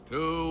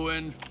to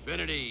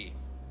infinity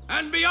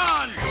and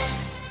beyond.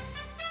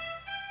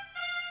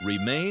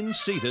 Remain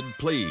seated,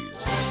 please.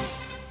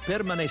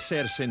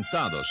 Permanecer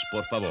sentados,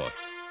 por favor.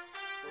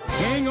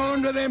 Hang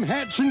on to them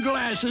hats and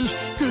glasses,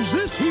 because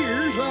this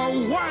here's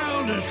the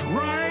wildest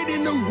ride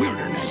in the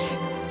wilderness.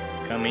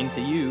 Coming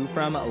to you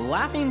from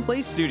Laughing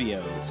Place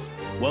Studios.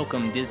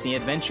 Welcome, Disney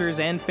adventurers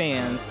and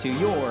fans, to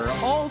your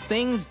All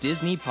Things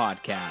Disney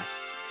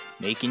podcast,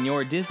 making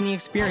your Disney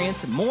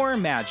experience more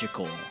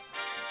magical.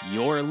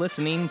 You're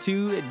listening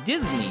to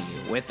Disney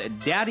with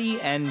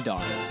Daddy and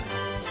Daughter.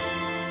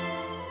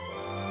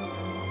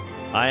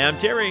 Hi, I'm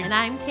Terry. And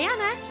I'm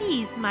Tana.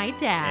 He's my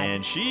dad.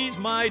 And she's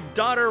my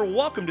daughter.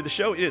 Welcome to the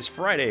show. It is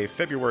Friday,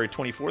 February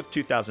 24th,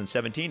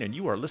 2017, and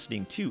you are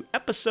listening to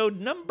episode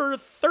number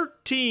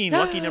 13.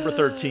 Lucky number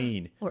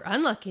 13. Or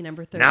unlucky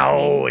number 13.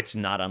 No, it's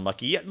not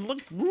unlucky yet.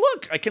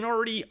 Look, I can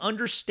already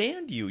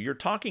understand you. You're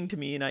talking to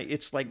me, and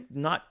it's like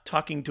not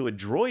talking to a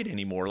droid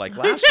anymore like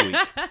last week.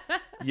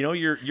 You know,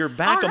 you're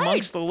back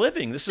amongst the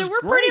living. This is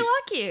great. So we're pretty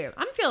lucky.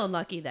 I'm feeling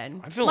lucky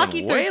then. I'm feeling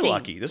lucky way 13.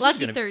 lucky. This lucky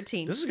is gonna,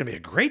 13. This is going to be a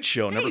great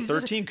show. Number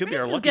 13 could be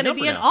our lucky number. This is going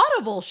to be an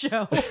Audible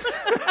show.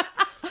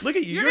 Look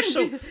at you.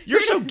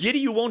 You're so giddy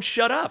you won't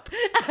shut up.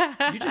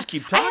 You just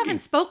keep talking. I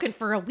haven't spoken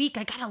for a week.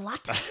 I got a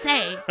lot to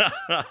say.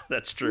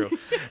 That's true.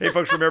 Hey,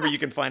 folks, remember you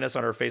can find us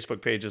on our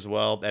Facebook page as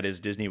well. That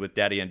is Disney with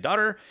Daddy and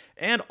Daughter.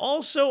 And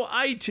also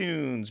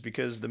iTunes,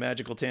 because the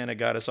magical Tana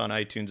got us on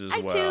iTunes as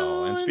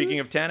well. And speaking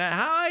of Tana,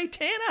 hi,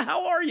 Tana.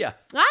 How are you?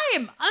 I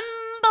am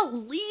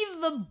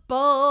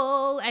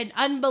unbelievable and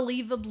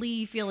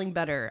unbelievably feeling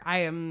better.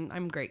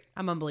 I'm great.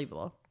 I'm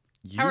unbelievable.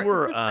 You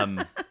were...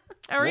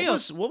 How are you?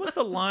 What was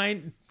the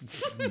line?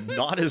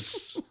 Not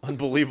as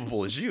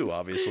unbelievable as you,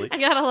 obviously. I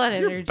got a lot of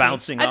energy. You're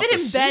bouncing off the I've been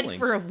in bed ceilings.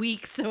 for a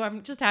week, so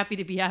I'm just happy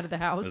to be out of the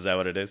house. Is that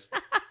what it is?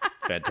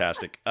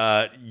 Fantastic.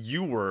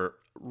 You were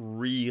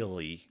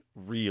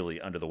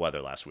really under the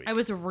weather last week. I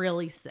was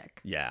really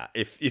sick. Yeah.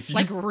 If you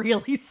like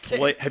really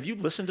sick. Have you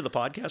listened to the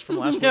podcast from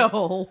last week?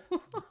 No.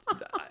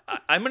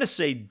 I'm going to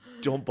say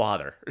don't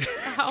bother.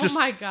 Oh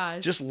my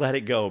gosh. Just let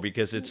it go,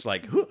 because it's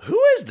like,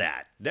 who is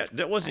that?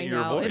 That wasn't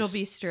your voice. It'll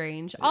be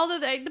strange. Although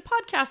the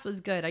podcast was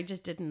good, I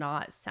just did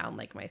not sound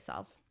like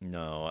myself.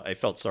 No, I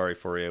felt sorry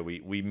for you.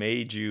 We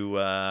made you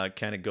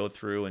kind of go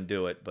through and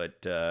do it,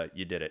 but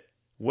you did it.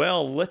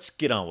 Well, let's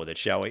get on with it,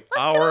 shall we?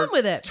 Let's get on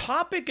with it.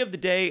 Topic of the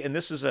day, and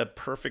this is a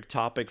perfect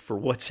topic for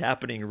what's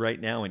happening right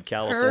now in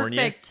California.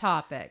 Perfect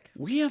topic.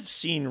 We have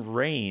seen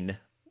rain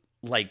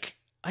like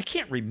I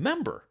can't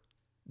remember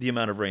the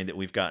amount of rain that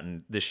we've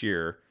gotten this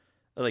year,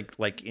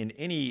 like in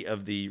any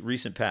of the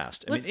recent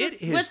past. What's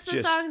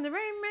the song? The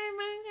rain.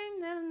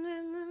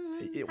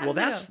 Well,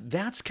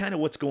 that's kind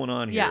of what's going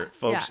on here,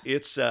 folks. Yeah.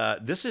 It's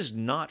this is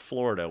not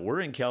Florida.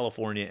 We're in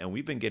California, and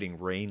we've been getting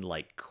rain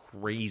like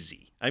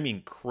crazy. I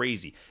mean,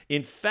 crazy.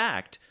 In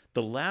fact,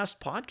 the last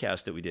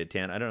podcast that we did,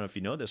 Tan, I don't know if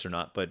you know this or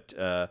not, but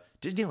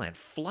Disneyland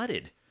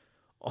flooded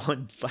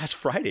on last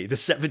Friday, the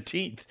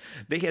 17th.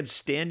 They had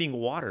standing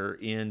water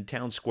in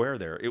Town Square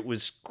there. It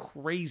was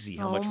crazy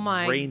how much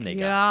rain they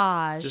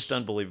got. Just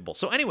unbelievable.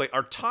 So anyway,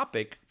 our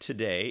topic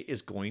today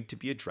is going to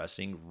be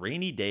addressing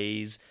rainy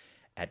days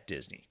at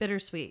Disney.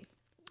 Bittersweet.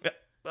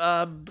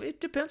 It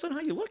depends on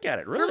how you look at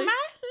it, really.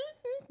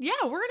 Yeah,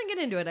 we're going to get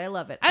into it. I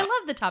love it. I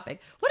love the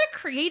topic. What a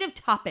creative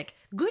topic.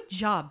 Good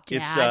job,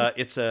 Dad.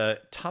 It's a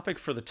topic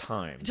for the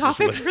times.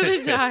 Topic for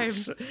the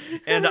times.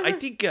 And I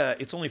think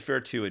it's only fair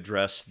to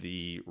address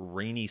the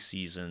rainy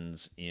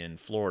seasons in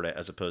Florida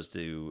as opposed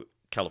to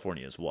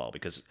California as well,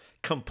 because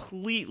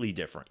completely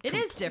different. It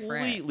is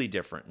different. Completely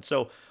different. And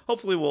so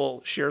hopefully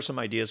we'll share some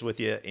ideas with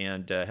you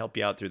and help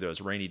you out through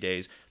those rainy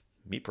days.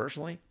 Me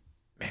personally,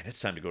 man,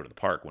 it's time to go to the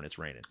park when it's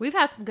raining. We've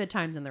had some good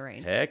times in the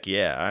rain. Heck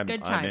yeah, I'm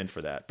in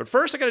for that. But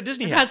first, I got a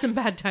Disney hat. I've had some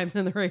bad times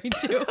in the rain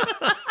too.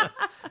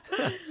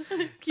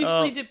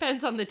 Usually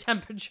depends on the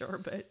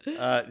temperature, but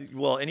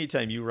well,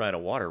 anytime you ride a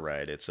water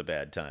ride, it's a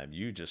bad time.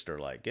 You just are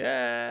like,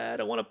 I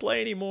don't want to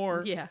play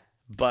anymore. Yeah.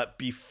 But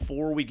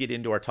before we get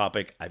into our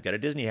topic, I've got a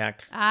Disney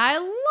hack. I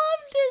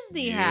love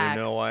Disney hacks.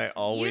 You know I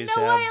always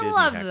have have Disney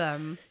love hacks.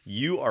 them.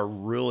 You are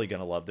really going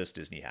to love this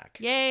Disney hack.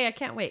 Yay, I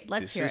can't wait.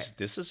 Let's hear it.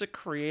 This is a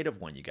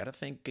creative one. You got to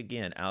think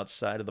again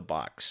outside of the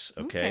box,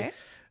 okay?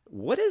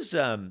 What's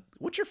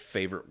your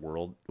favorite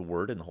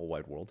word in the whole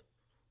wide world?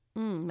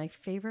 My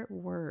favorite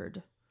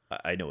word.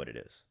 I know what it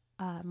is.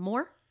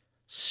 More?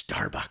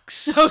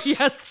 Starbucks. Oh,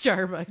 yes,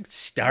 Starbucks.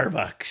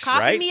 Starbucks, Coffee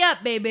right? me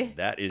up, baby.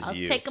 That is I'll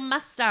you. take my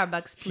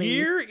Starbucks, please.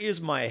 Here is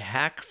my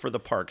hack for the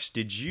parks.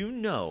 Did you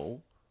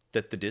know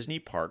that the Disney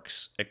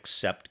parks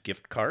accept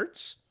gift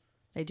cards?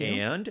 They do.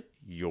 And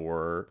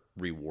your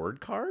reward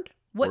card?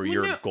 What, or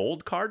your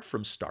gold card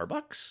from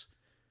Starbucks?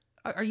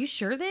 Are you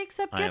sure they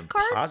accept I gift am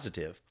cards?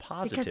 Positive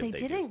Because they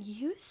didn't do.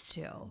 used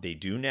to. They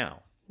do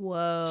now.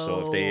 Whoa.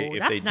 So if they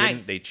That's didn't,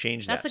 nice. they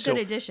changed that. That's a good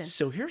addition.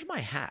 So here's my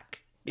hack.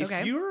 If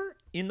you're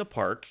in the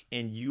park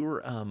and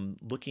you're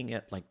looking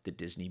at like the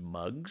Disney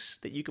mugs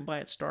that you can buy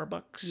at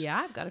Starbucks. Yeah,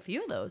 I've got a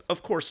few of those.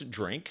 Of course, a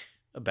drink,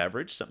 a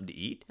beverage, something to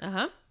eat.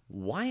 Uh-huh.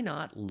 Why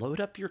not load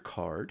up your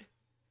card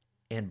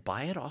and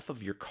buy it off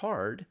of your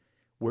card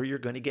where you're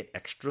going to get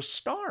extra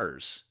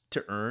stars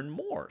to earn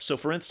more. So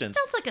for instance,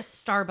 Sounds like a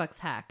Starbucks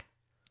hack.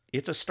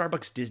 it's a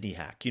Starbucks Disney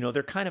hack. You know,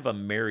 they're kind of a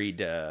married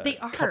They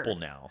are. couple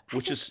now,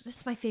 This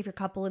is my favorite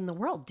couple in the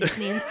world,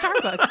 Disney and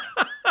Starbucks.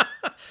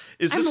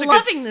 is I'm this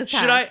loving this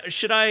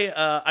Should hack.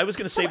 I was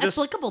going to so save this.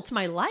 applicable to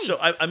my life. So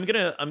I'm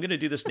gonna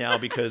do this now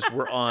because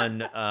we're on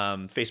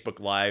Facebook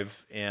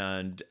Live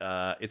and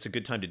it's a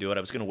good time to do it.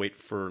 I was gonna wait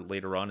for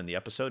later on in the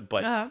episode,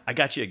 but I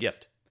got you a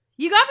gift.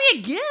 You got me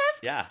a gift?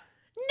 Yeah,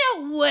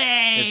 No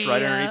way. it's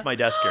right underneath my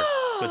desk here.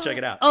 So check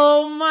it out.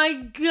 Oh my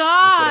gosh. Look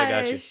what I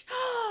got you.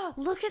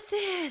 Look at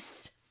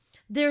this.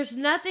 There's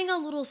nothing a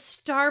little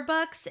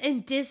Starbucks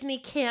and Disney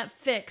can't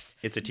fix.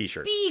 It's a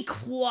T-shirt. Be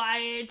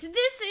quiet.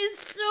 This is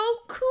so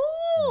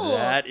cool.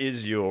 That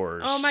is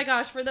yours. Oh my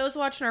gosh. For those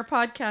watching our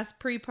podcast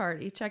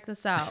pre-party, check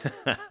this out.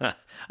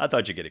 I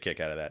thought you'd get a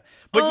kick out of that.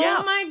 But oh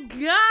yeah, my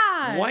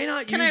gosh. why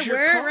not Can use I your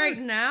wear card? it right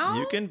now?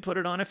 You can put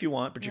it on if you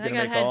want, but you're I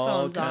going to got make all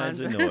headphones kinds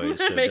on. of noise.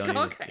 So Make don't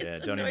all even, kinds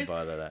of don't even noise.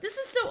 bother that. This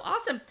is so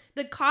awesome.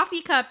 The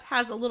coffee cup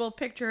has a little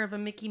picture of a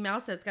Mickey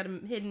Mouse that's got a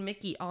hidden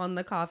Mickey on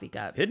the coffee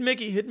cup. Hidden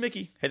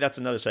Mickey. Hey, that's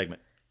another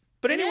segment.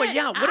 But anyway, Get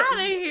yeah,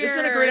 outta isn't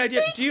that a great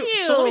here. idea? Thank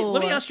So you.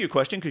 let me ask you a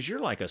question because you're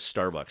like a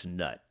Starbucks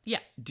nut. Yeah.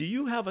 Do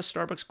you have a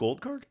Starbucks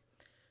Gold card?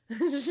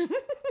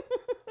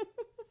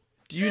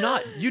 Do you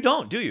not? You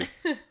don't, do you?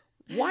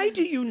 Why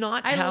do you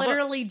not I have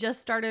literally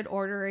just started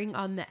ordering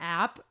on the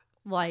app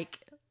like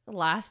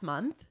last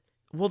month.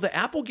 Well, the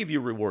app will give you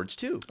rewards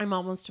too. I'm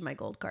almost to my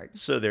gold card.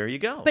 So there you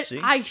go. But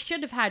See? I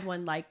should have had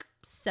one like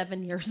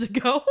 7 years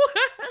ago.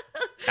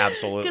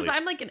 Absolutely. Because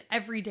I'm like an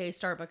everyday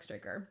Starbucks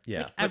drinker. Yeah.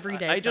 Like But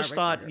everyday I just Starbucks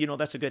thought, drinker.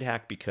 that's a good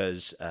hack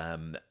because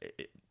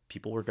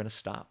people were going to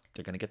stop.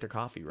 They're going to get their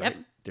coffee, right?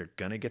 Yep. They're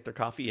going to get their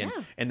coffee. And,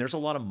 Yeah. and there's a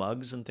lot of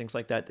mugs and things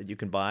like that you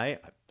can buy.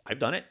 I've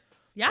done it.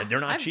 Yeah, And they're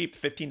not I've- cheap,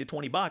 15 to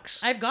 20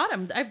 bucks. I've got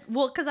them.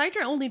 Because I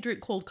only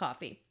drink cold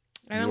coffee.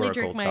 I You only are a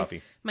drink cold my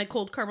coffee. my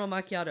cold caramel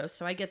macchiato.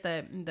 So I get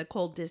the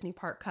cold Disney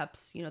Park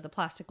cups, the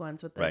plastic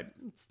ones with the Right.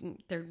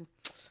 they're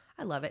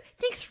I love it.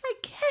 Thanks for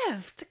my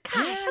gift. Gosh,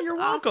 Yeah, that's you're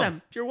awesome.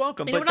 welcome. You're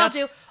welcome. You know But what I'll that's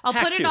do? I'll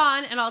hack put it two.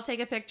 on and I'll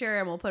take a picture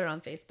and we'll put it on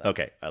Facebook.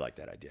 Okay, I like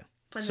that idea.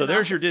 And So then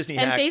there's I'll- your Disney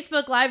and hack.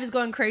 Facebook Live is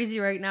going crazy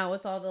right now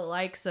with all the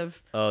likes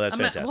of. Oh, that's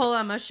fantastic. Hold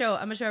on, I'm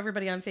gonna show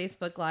everybody on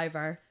Facebook Live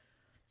our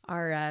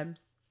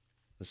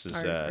This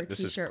is our this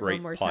is t-shirt great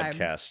one more time.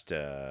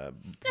 podcast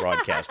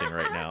broadcasting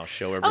right now.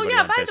 Show Oh everybody.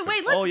 yeah, on by Facebook. the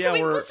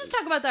way, let's just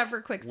talk about that for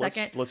a quick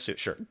second. Let's do it.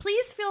 Sure.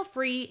 Please feel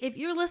free, if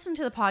you're listening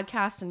to the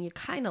podcast and you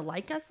kind of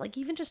like us, like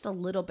even just a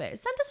little bit,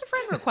 send us a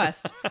friend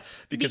request.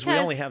 because we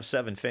only have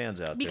 7 fans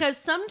out there. Because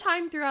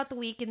sometime throughout the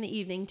week in the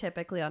evening,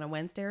 typically on a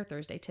Wednesday or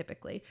Thursday,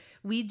 typically,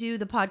 we do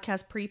the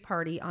podcast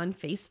pre-party on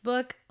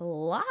Facebook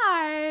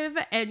Live.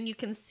 And you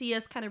can see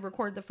us kind of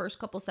record the first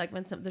couple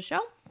segments of the show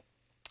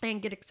and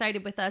get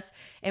excited with us.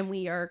 And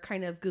we are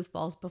kind of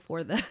goofballs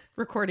before the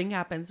recording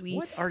happens.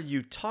 What are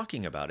you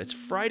talking about? It's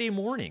Friday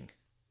morning.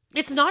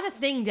 It's not a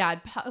thing,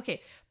 Dad.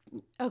 Okay.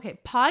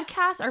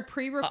 Podcasts are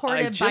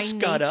pre-recorded by just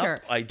got up. nature.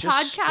 I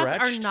just Podcasts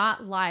are stretched.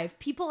 not live.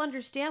 People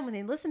understand when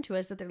they listen to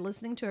us that they're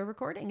listening to a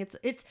recording.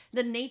 It's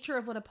the nature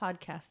of what a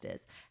podcast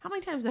is. How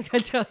many times I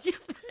gotta tell you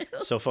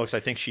this? So, folks, I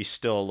think she's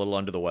still a little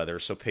under the weather.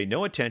 So pay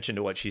no attention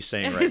to what she's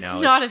saying right It's now.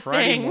 not It's a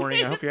Friday thing.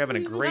 morning. I hope you're having a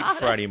It's great not a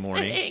Friday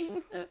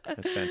morning. thing.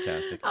 That's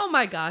fantastic. Oh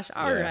my gosh!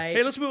 All Yeah. right.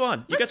 Hey, let's move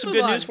on. You got Let's some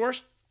move good news on. for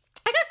us?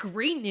 I got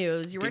great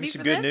news. You Give me ready some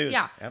for good this? news.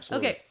 Yeah.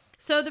 Absolutely. Okay.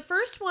 So the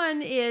first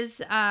one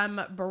is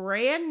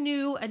brand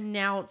new,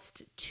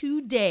 announced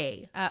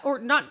today, or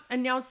not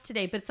announced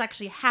today, but it's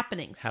actually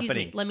happening. Excuse me.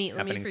 Happening. Let me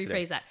Happening rephrase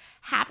today. that.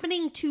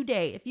 Happening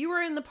today. If you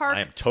were in the park,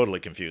 I am totally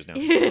confused now.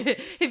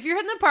 if you're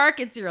in the park,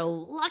 it's your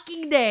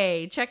lucky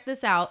day. Check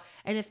this out.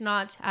 And if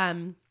not,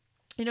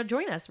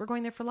 join us. We're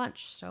going there for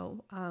lunch.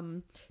 So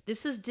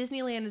this is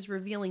Disneyland is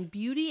revealing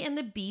Beauty and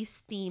the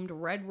Beast themed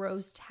Red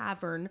Rose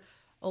Tavern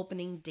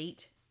opening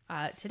date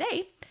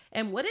today.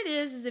 And what it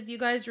is if you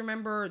guys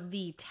remember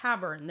the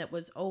tavern that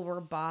was over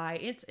by,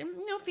 it's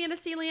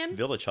Fantasyland.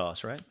 Village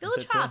House, right? Is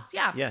Village it, House,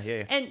 yeah.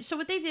 Yeah. And so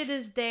what they did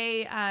is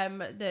they,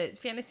 the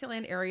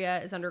Fantasyland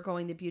area is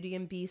undergoing the Beauty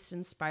and Beast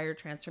inspired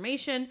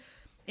transformation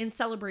in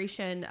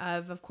celebration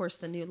of course,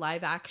 the new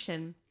live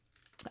action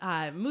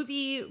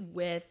movie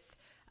with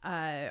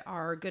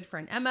our good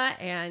friend Emma.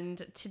 And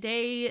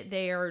today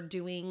they are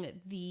doing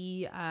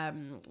the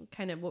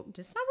kind of,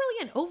 it's not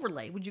really an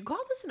overlay. Would you call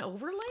this an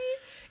overlay?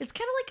 It's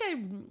kind of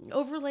like a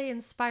overlay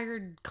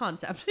inspired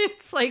concept.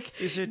 It's like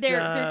Is it,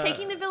 they're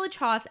taking the Village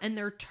House and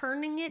they're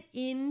turning it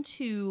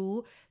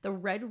into the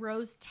Red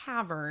Rose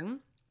Tavern,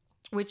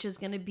 which is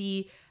going to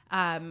be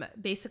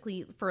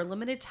basically for a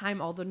limited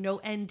time, although no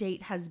end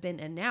date has been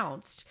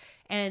announced.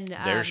 And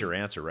There's your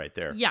answer right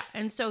there. yeah,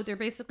 and so they're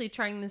basically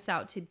trying this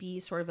out to be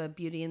sort of a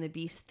Beauty and the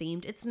Beast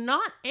themed. It's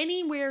not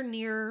anywhere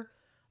near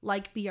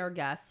like Be Our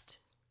Guest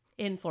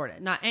in Florida.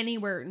 Not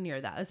anywhere near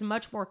that. It's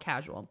much more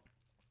casual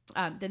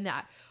than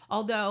that.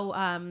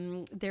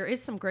 Although there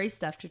is some gray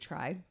stuff to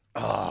try.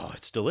 Oh,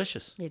 it's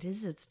delicious. It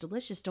is. It's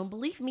delicious. Don't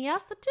believe me?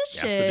 Ask the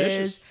dishes. Ask the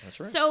dishes. That's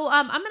right. So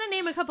I'm going to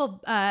name a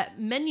couple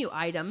menu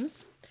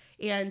items,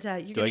 and you're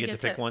Do I going get to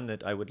pick one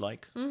that I would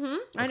like?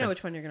 I know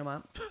which one you're going to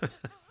want.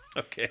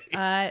 Okay.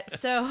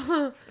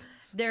 So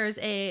there's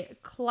a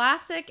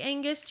classic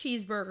Angus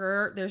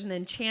cheeseburger. There's an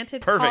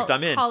enchanted. Perfect,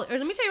 I'm in. Or let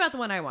me tell you about the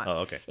one I want. Oh,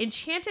 okay.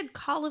 Enchanted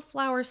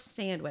cauliflower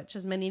sandwich.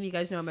 As many of you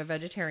guys know, I'm a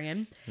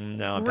vegetarian.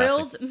 No, I'm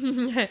grilled,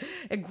 passing.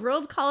 a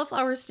grilled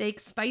cauliflower steak,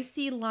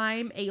 spicy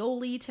lime,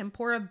 aioli,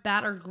 tempura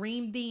batter,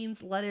 green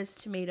beans, lettuce,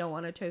 tomato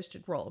on a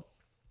toasted roll.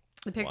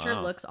 The picture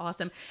Wow. looks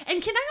awesome.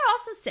 And can I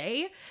also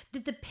say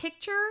that the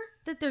picture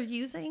that they're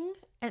using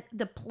and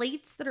the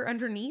plates that are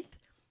underneath,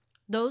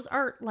 those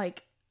are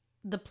like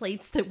the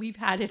plates that we've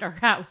had at our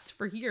house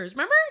for years.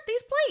 Remember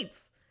these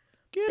plates?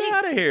 Get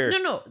out of here.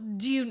 No.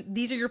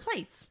 These are your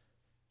plates.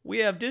 We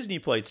have Disney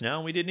plates now,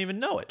 and we didn't even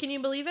know it. Can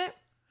you believe it?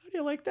 How do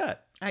you like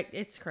that?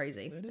 It's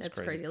crazy. It is It's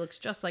crazy. crazy. It looks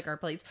just like our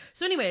plates.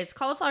 So, anyways,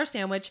 cauliflower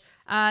sandwich.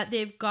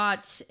 They've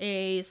got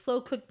a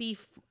slow cooked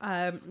beef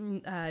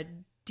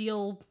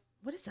deal.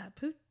 What is that?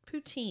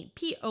 Poutine.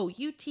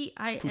 Poutine.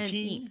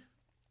 Poutine?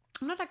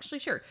 I'm not actually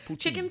sure. Poutine.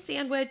 Chicken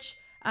sandwich.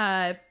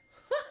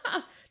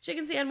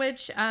 Chicken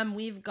sandwich.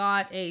 We've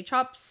got a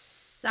chopped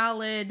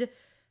salad.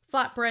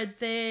 Flatbread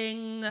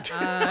thing,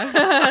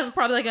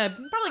 probably like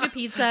a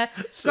pizza.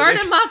 So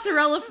Garden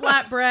mozzarella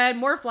flatbread,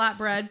 more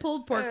flatbread,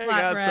 pulled pork Hey,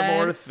 flatbread. got some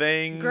more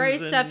things. Gray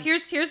and stuff.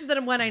 Here's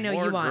the one I know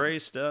more you want. gray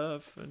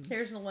stuff. And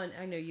Here's the one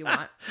I know you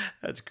want.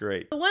 that's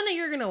great. The one that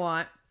you're gonna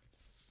want.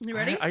 You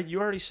ready? You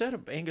already said a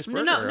Angus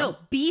burger. No.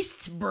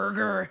 Beast's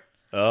Burger.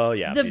 Oh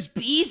yeah. The Beast-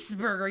 Beast's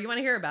Burger. You want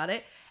to hear about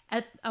it?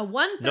 A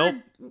 1/3. Nope.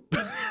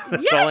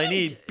 That's all I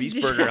need.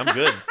 Beast burger. I'm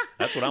good.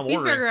 That's what I'm Beast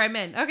ordering. Burger, I'm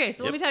in. Okay,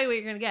 so let Yep. me tell you what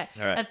you're gonna get.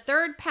 All right. A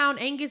 1/3 pound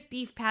Angus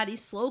beef patty,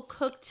 slow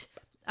cooked,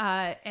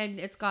 and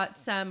it's got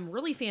some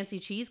really fancy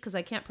cheese because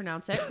I can't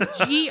pronounce it.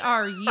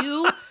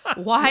 Gruyere.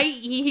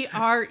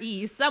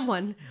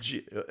 Someone.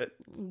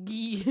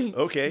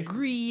 Okay.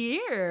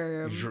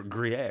 Gruyere.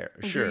 Gruyere.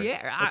 Sure.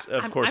 Gruyere. That's-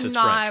 of course, I'm it's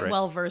not French, right?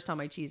 well versed on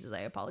my cheeses. I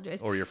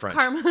apologize. Or you're French.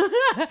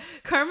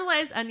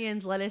 Caramelized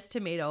onions, lettuce,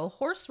 tomato,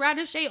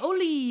 horseradish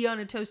aioli on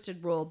a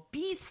toasted roll.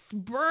 Beast's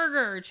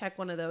Burger. Check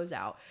one of those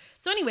out.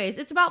 So, anyways,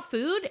 it's about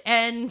food,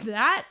 and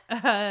that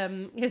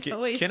is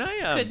always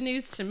good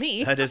news to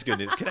me. That is good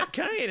news. Can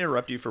I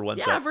interrupt you for one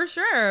Yeah, sec? for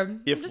sure.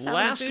 I'm If just having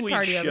a last food week's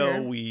party over show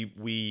here.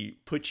 we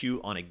put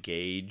you on a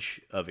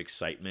gauge of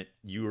excitement,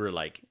 you were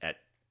like at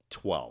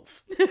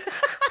 12.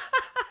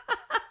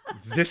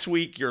 This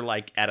week you're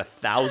like at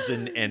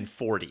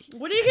 1,040.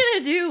 What are you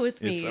gonna do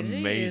with me? It's Jeez,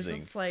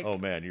 amazing. it's like, Oh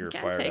man, you're you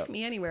can't fired take up.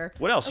 me anywhere.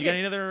 What else? You Okay. got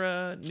any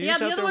other news Yeah, out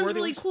the there? other one's worthy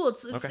really ones? cool.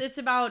 It's Okay. it's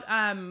about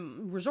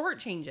resort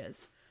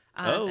changes.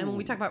 And when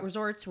we Oh. talk about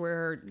resorts,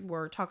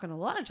 we're talking a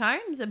lot of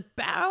times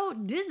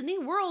about Disney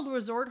World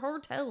resort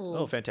hotels.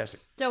 Oh, fantastic.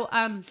 So,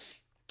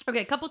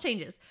 okay, a couple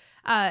changes.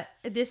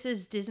 This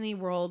is Disney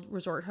World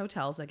Resort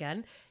Hotels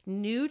again.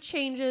 New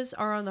changes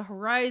are on the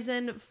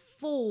horizon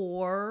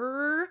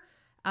for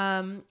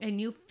a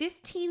new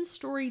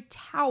 15-story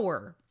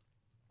tower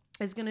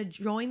is going to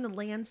join the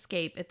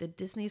landscape at the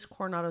Disney's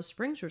Coronado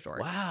Springs Resort.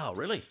 Wow,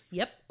 really?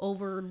 Yep,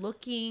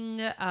 overlooking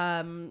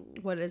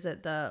what is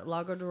it? The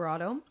Lago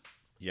Dorado.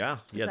 Yeah,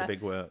 the that-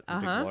 big water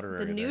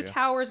area. The new there, yeah.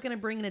 tower is going to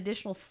bring an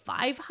additional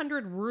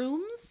 500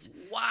 rooms.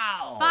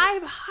 Wow.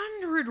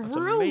 500 That's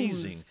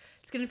rooms. amazing.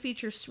 It's going to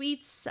feature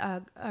suites,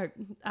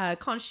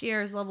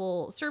 concierge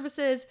level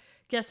services.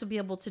 Guests will be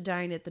able to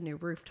dine at the new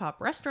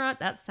rooftop restaurant.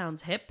 That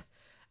sounds hip.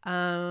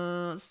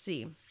 Let's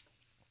see.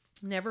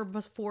 Never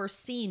before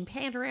seen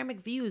panoramic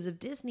views of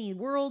Disney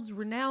World's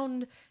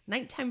renowned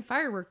nighttime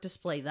firework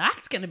display.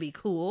 That's going to be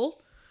cool.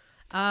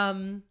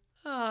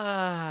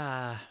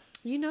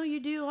 You know you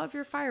do love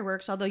your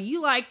fireworks, although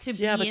you like to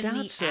be Yeah, but in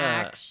that's, the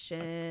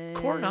action.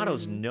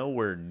 Coronado's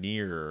nowhere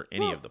near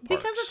any of the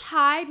parks. Because it's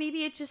high,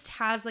 maybe it just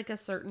has like a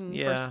certain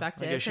Yeah, I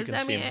perspective. guess you Because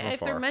can see 'em from if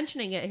they're afar.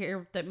 mentioning it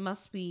here, that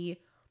must be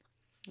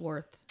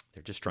worth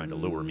They're just trying to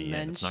lure me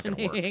in. It's not going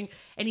to work. mentioning.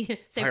 And you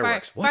say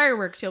Fireworks. What?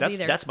 fireworks, you'll be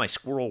there. That's my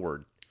squirrel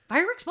word.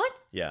 Fireworks, what?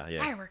 Yeah.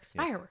 Fireworks,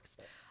 Yeah. fireworks.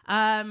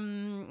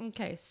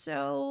 Okay,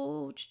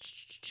 so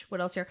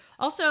what else here?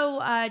 Also,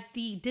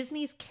 the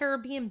Disney's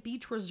Caribbean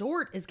Beach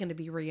Resort is going to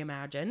be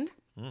reimagined.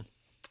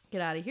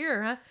 Get out of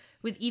here, huh?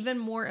 With even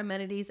more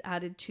amenities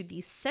added to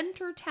the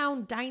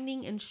Centertown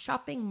Dining and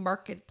Shopping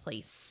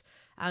Marketplace.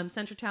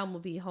 Centertown will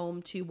be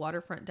home to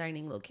waterfront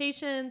dining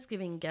locations,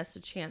 giving guests a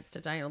chance to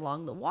dine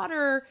along the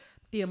water,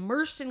 be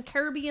immersed in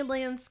Caribbean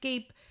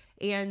landscape,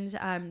 and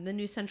the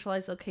new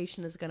centralized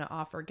location is going to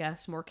offer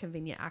guests more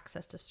convenient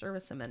access to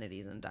service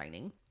amenities and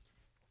dining.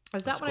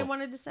 Is that what I cool.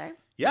 wanted to say?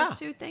 Yeah. Those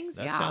two things?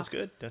 That yeah. sounds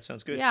good. That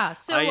sounds good. Yeah,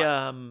 so- I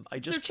So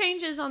just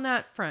changes on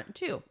that front,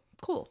 too.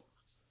 Cool.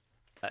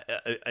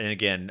 and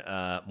again,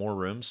 more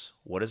rooms.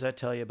 What does that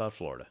tell you about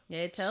Florida?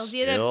 It tells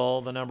you that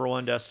Still the number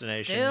one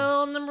destination.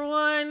 still number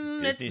one.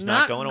 Disney's it's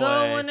not not going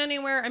going away.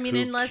 anywhere. I mean,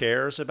 Who unless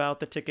cares about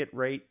the ticket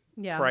rate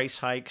Yeah. price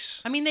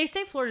hikes? I mean, they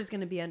say Florida's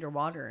going to be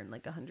underwater in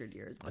like 100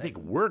 years. I But think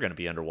we're going to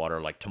be underwater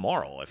like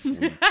tomorrow if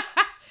we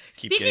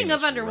Keep getting Speaking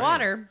of this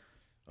underwater. rain.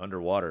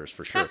 Underwater is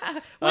for sure.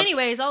 Well,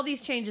 anyways, all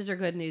these changes are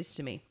good news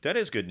to me. That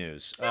is good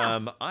news.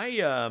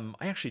 I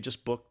actually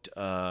just booked.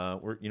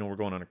 We're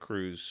going on a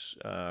cruise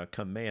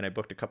come May, and I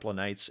booked a couple of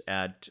nights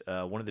at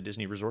one of the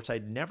Disney resorts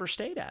I'd never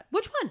stayed at.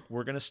 Which one?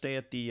 We're gonna stay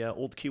at the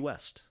Old Key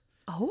West.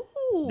 Oh,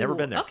 Never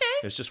been there. Okay,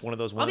 It's just one of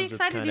those ones. I'll be that's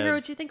excited kind to hear of-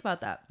 what you think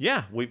about that.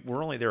 Yeah,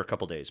 we're only there a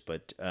couple days,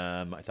 but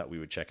I thought we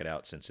would check it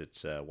out since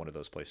it's one of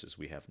those places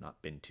we have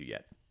not been to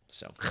yet.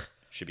 So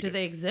should be Do good.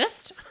 they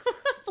exist?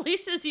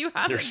 Places you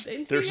haven't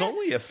been to There's yet?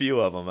 only a few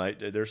of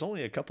them. There's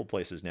only a couple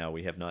places now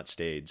we have not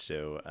stayed,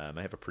 so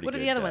I have a pretty What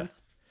good... are the other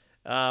ones?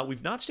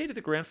 We've not stayed at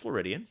the Grand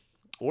Floridian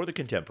or the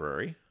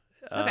Contemporary.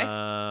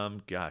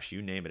 Okay. Gosh,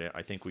 you name it.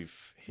 I think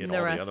we've hit The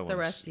all rest- the other the ones.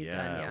 rest you've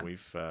done, yeah.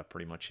 We've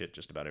pretty much hit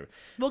just about every...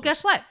 Well,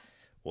 guess what?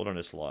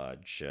 Wilderness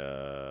Lodge.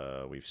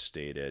 We've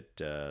stayed at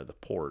the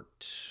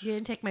Port. You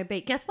didn't take my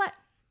bait. Guess what?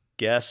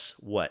 Guess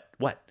what?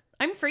 What?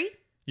 I'm free.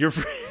 You're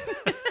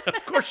free.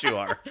 Of course you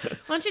are. Why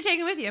don't you take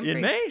me with you? I'm In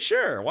free. May?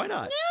 Sure. Why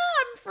not?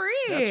 Yeah, I'm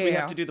free. We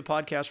have to do the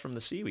podcast from the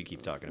sea we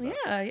keep talking about.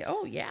 Yeah.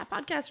 Oh, yeah.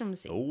 Podcast from the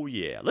sea. Oh,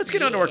 yeah. Let's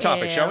get on to our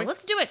topic, shall we?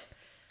 Let's do it.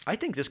 I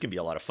think this can be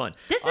a lot of fun.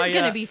 This is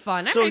going to be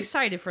fun. I'm so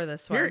excited for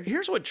this one.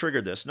 Here's what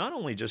triggered this. Not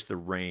only just the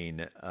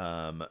rain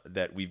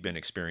that we've been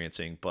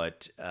experiencing,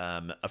 but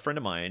a friend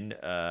of mine,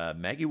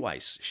 Maggie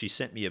Weiss, she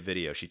sent me a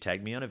video. She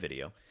tagged me on a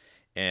video.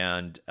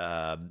 And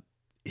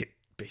it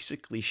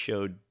basically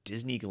showed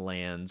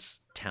Disneyland's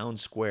town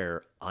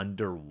square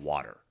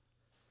underwater.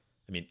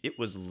 I mean, it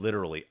was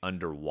literally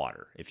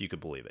underwater, if you could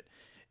believe it.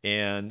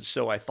 And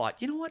so I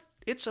thought, you know what?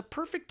 It's a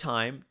perfect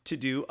time to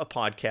do a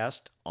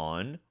podcast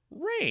on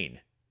rain.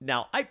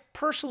 Now, I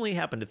personally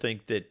happen to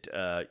think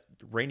that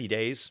rainy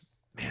days,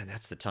 man,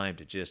 that's the time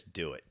to just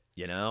do it,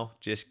 you know?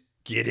 Just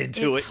get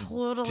into it and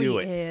totally do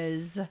it.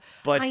 is.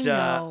 But I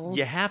know.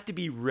 you have to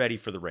be ready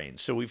for the rain.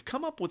 So we've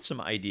come up with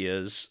some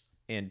ideas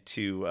and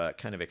to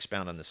kind of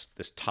expound on this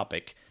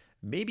topic,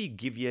 maybe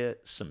give you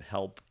some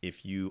help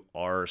if you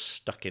are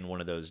stuck in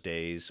one of those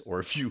days or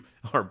if you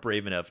are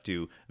brave enough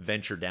to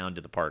venture down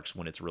to the parks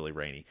when it's really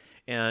rainy.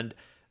 And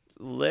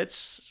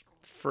let's,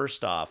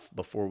 first off,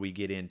 before we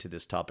get into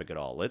this topic at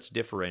all, let's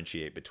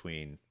differentiate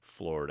between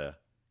Florida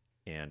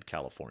and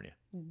California.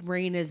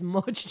 Rain is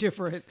much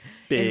different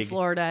in Big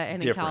Florida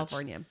and difference.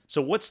 in California.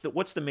 So what's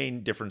the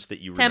main difference that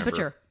you remember?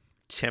 Temperature.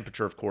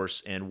 Temperature, of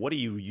course. And what are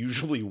you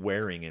usually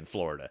wearing in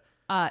Florida?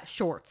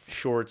 Shorts.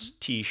 Shorts,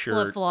 t-shirt.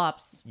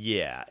 Flip-flops.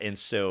 Yeah. And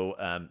so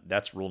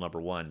that's rule number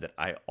one that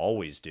I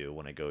always do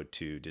when I go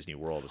to Disney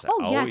World is I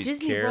Oh yeah, always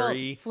Disney carry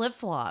World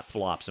flip-flops.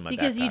 flops in my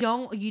because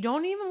backpack. you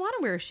don't even want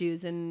to wear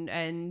shoes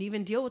and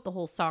even deal with the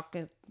whole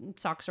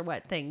socks are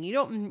wet thing. You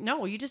don't.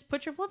 No, you just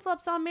put your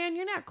flip-flops on, man.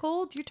 You're not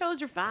cold. Your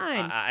toes are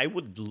fine. I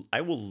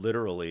will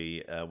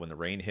literally when the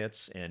rain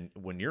hits and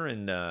when you're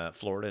in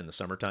Florida in the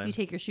summertime, you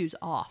take your shoes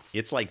off.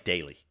 it's like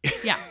daily.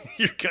 Yeah.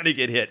 You're gonna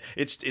get hit.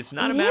 It's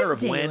not It a matter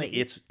is of when.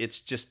 daily. It's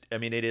just. I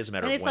mean, it is a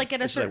matter And of it's when. like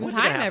at a It's like, certain when's it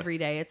gonna time happen? every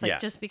day. It's like Yeah.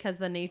 just because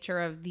the nature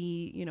of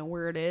the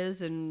where it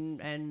is and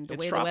the It's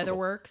way the tropical. weather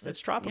works. It's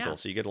tropical, yeah.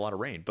 so you get a lot of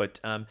rain.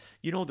 But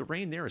the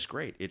rain there is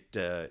great. It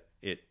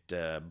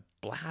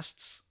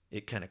blasts.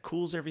 It kind of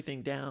cools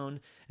everything down,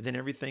 and then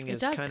everything It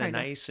is does kind of kinda.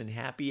 nice and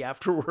happy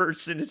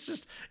afterwards. And it's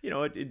just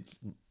it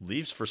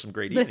leaves for some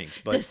great evenings.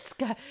 But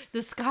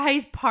the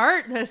skies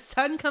part, the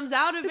sun comes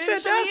out eventually,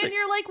 fantastic. and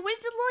you're like, when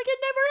did like it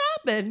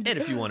never happened? and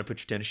if you want to put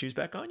your tennis shoes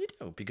back on, you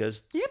do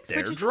because Yep,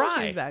 they're put your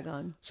dry. shoes back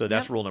on. So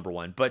that's Yep. rule number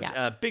one. But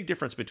Yeah. big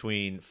difference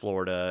between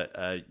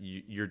Florida.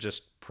 You're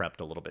just prepped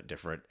a little bit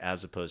different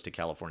as opposed to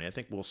California. I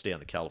think we'll stay on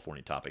the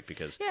California topic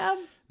because Yeah,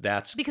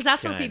 that's where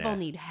people kinda-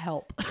 need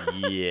help.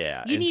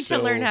 Yeah, You and need to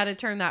learn so- how to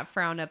turn that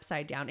frown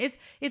upside down.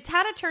 It's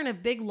how to turn a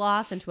big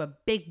loss into a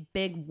big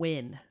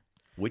win.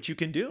 which you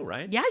can do,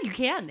 right? Yeah, you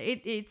can.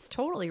 It's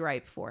totally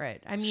ripe for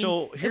it. I mean,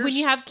 So when here's-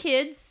 you have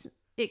kids,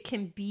 it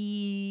can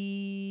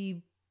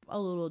be a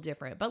little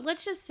different. But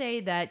let's just say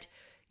that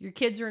your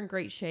kids are in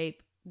great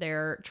shape.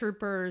 They're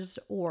troopers,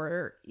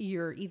 or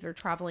you're either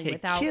traveling Hey,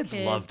 without kids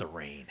love the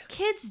rain,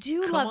 Kids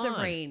do Come love the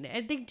on. rain,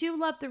 and they do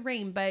love the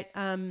rain. But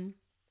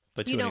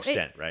but to you know, an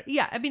extent, it, right?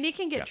 Yeah, I mean, it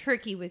can get Yeah.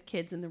 tricky with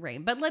kids in the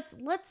rain. But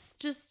let's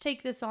just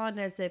take this on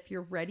as if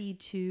you're ready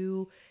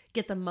to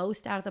get the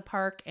most out of the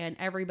park, and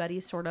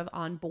everybody's sort of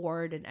on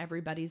board, and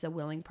everybody's a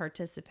willing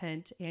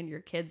participant, and your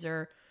kids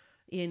are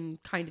in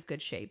kind of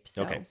good shape.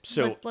 So Okay,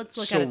 so let's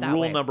look so at it that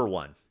rule way. number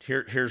one.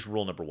 Here's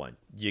rule number one.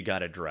 You got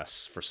to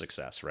dress for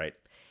success, right?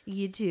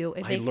 You do.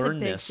 It I makes a learned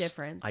big this.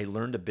 difference. I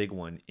learned a big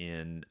one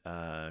in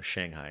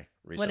Shanghai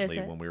recently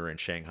it? when we were in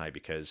Shanghai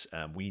because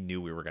we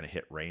knew we were going to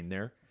hit rain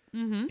there.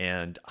 Mm-hmm.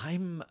 And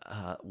I'm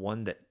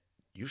one that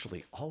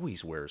usually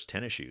always wears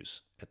tennis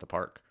shoes at the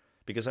park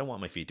because I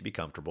want my feet to be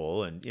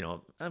comfortable. And,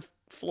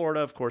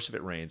 Florida, of course, if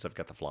it rains, I've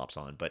got the flops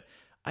on. But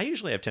I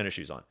usually have tennis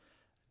shoes on.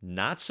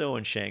 Not so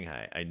in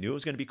Shanghai. I knew it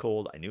was going to be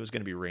cold. I knew it was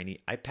going to be rainy.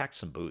 I packed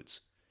some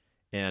boots.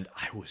 And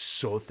I was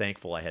so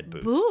thankful I had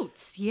boots.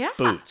 Boots, yeah.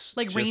 Boots.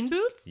 Like Just- rain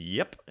boots?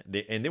 Yep.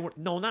 They were,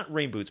 no, not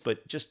rain boots,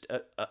 but just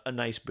a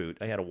nice boot.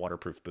 I had a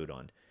waterproof boot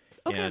on.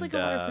 Okay, and, like a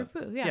waterproof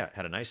boot. Yeah.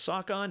 had a nice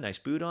sock on, nice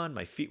boot on.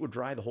 My feet were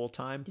dry the whole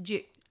time. Did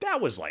you? That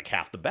was like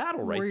half the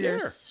battle right Were there.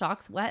 your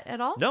socks wet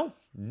at all? No,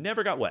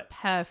 never got wet.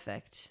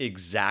 Perfect.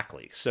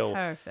 Exactly. So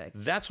Perfect.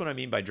 that's what I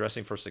mean by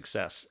dressing for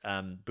success.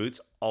 Boots,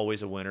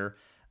 always a winner.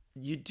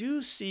 You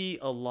do see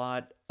a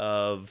lot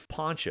of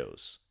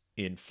ponchos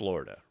in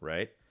Florida,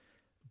 right?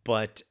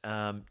 But,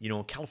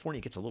 in California,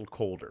 it gets a little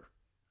colder.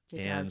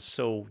 It does.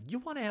 So you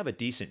want to have a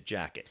decent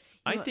jacket.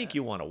 I know, think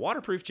you want a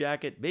waterproof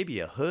jacket, maybe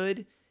a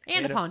hood.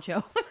 And a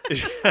poncho.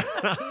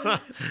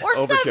 Or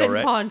Overkill, 7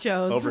 right?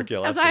 ponchos.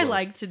 Overkill, as I absolutely.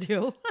 like to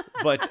do.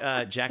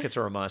 But jackets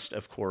are a must,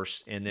 of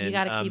course. And then You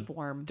got to keep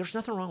warm. There's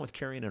nothing wrong with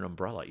carrying an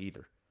umbrella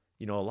either.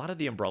 A lot of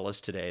the umbrellas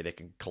today, they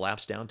can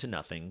collapse down to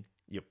nothing.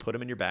 You put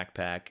them in your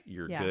backpack.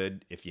 You're Yeah.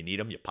 good. If you need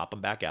them, you pop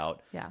them back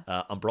out. Yeah.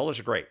 Umbrellas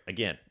are great.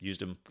 Again, used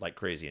them like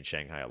crazy in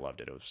Shanghai. I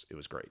loved it. It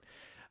was great.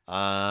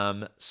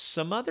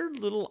 Some other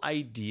little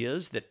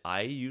ideas that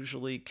I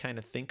usually kind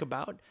of think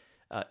about.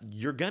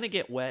 You're going to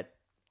get wet.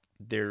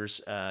 There's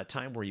a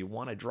time where you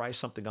want to dry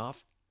something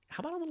off.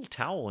 How about a little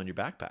towel in your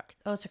backpack?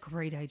 Oh, it's a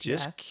great idea.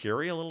 Just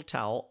carry a little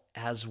towel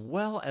as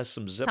well as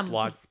some Some Ziploc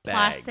bags.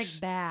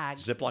 plastic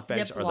bags. Ziploc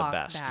bags are the Ziploc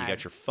best. You got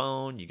bags. your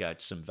phone. You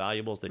got some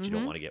valuables that you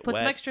don't want to get Put wet.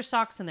 some extra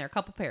socks in there, a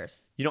couple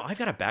pairs. I've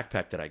got a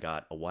backpack that I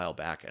got a while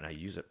back, and I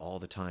use it all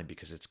the time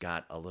because it's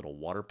got a little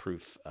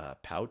waterproof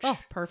pouch. Oh,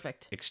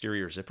 perfect.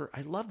 Exterior zipper.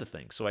 I love the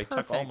thing. So I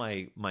tuck all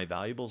Perfect. my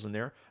valuables in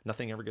there.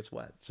 Nothing ever gets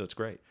wet. So it's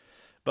great.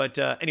 But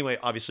anyway,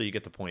 obviously you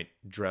get the point.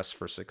 Dress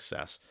for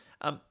success.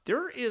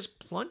 There is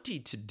plenty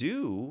to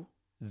do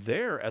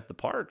there at the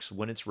parks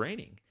when it's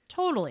raining.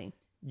 Totally.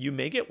 You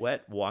may get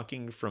wet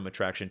walking from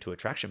attraction to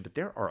attraction, but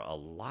there are a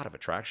lot of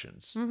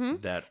attractions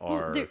that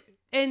are...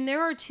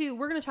 There are two.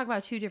 We're going to talk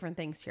about two different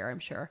things here, I'm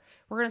sure.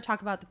 We're going to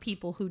talk about the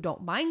people who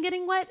don't mind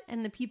getting wet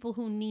and the people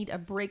who need a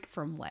break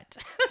from wet.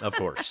 Of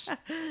course.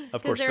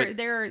 Of Because course. but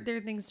there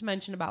are things to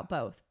mention about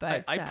both.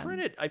 But I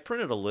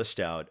printed a list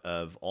out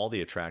of all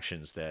the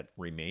attractions that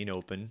remain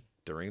open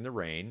during the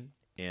rain.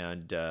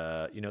 And,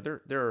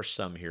 there are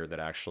some here that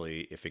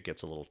actually, if it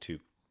gets a little too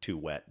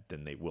wet,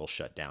 then they will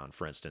shut down.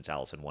 For instance,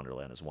 Alice in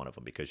Wonderland is one of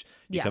them because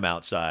you come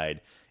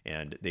outside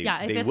and they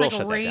if they it's will like shut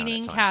that down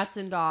raining at times. cats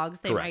and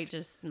dogs, they Correct. might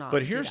just not. But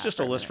do here's that just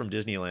for a list minute.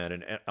 from Disneyland,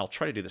 and I'll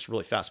try to do this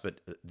really fast.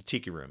 But the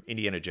Tiki Room,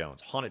 Indiana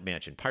Jones, Haunted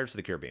Mansion, Pirates of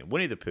the Caribbean,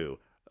 Winnie the Pooh,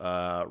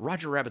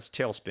 Roger Rabbit's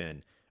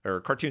Tailspin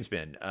or Cartoon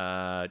Spin,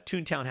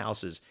 Toontown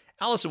Houses,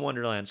 Alice in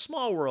Wonderland,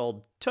 Small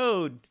World,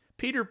 Toad,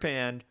 Peter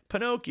Pan,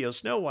 Pinocchio,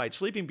 Snow White,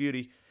 Sleeping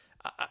Beauty.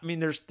 I mean,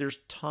 there's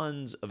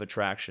tons of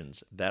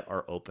attractions that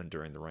are open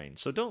during the rain.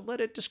 So don't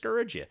let it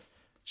discourage you.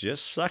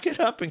 Just suck it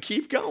up and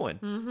keep going.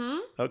 Mm-hmm.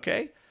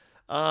 Okay.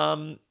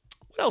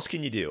 What else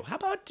can you do? How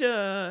about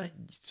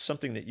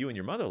something that you and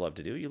your mother love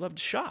to do? You love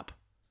to shop.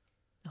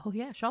 Oh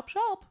yeah, shop.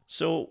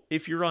 So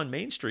if you're on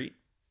Main Street,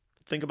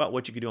 think about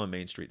what you could do on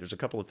Main Street. There's a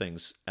couple of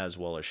things as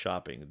well as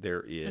shopping.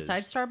 There is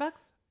Besides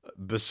Starbucks.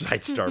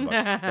 Besides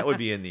Starbucks. That would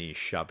be in the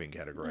shopping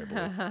category, I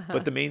believe.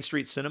 But the Main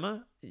Street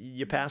Cinema,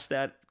 you pass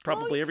that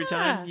probably every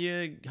time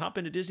you hop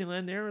into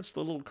Disneyland there. It's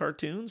the little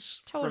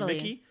cartoons from Totally.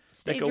 Mickey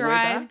Stay that go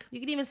dry. way back. You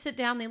could even sit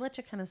down. They let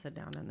you kind of sit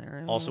down in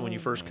there. Also, when you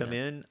first come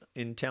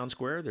in Town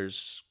Square,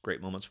 there's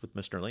great moments with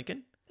Mr.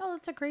 Lincoln. Oh,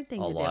 that's a great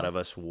thing A to do. lot of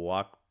us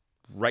walk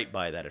right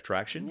by that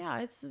attraction.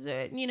 Yeah, it's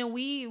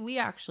we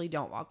actually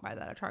don't walk by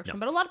that attraction, No.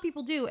 but a lot of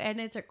people do, and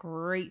it's a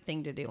great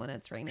thing to do when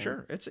it's raining.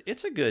 Sure.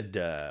 It's a good,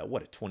 a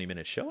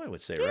 20-minute show, I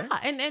would say, Yeah,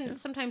 right? and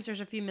sometimes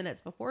there's a few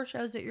minutes before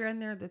shows that you're in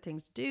there. There are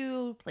things to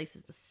do,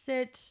 places to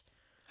sit.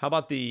 How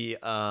about the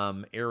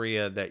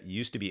area that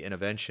used to be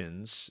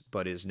Interventions,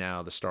 but is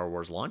now the Star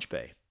Wars launch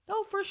bay?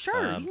 Oh, for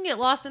sure. You can get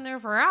lost in there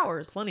for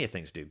hours. Plenty of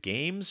things to do.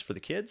 Games for the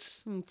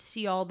kids. And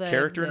see all the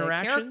Character the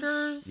interactions.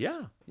 characters.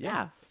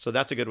 Yeah. So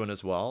that's a good one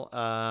as well.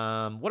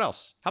 What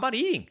else? How about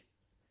eating?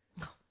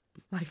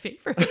 My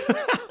favorite.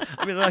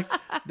 I mean, like,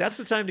 that's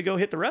the time to go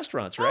hit the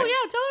restaurants, right? Oh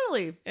yeah,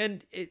 totally.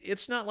 And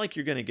it's not like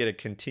you're going to get a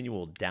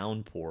continual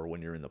downpour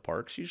when you're in the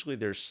parks. Usually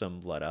there's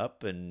some let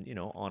up and,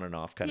 on and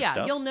off kind of stuff.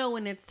 Yeah, you'll know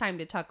when it's time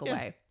to tuck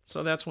away.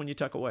 So that's when you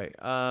tuck away.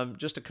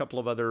 Just a couple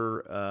of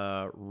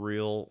other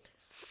real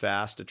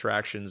fast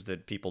attractions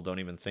that people don't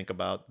even think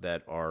about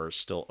that are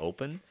still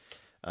open.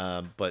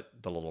 But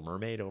the Little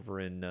Mermaid over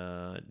in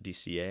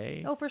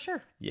DCA. Oh, for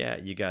sure. Yeah,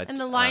 you got... And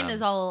the line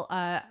is all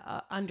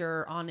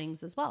under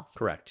awnings as well.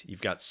 Correct.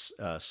 You've got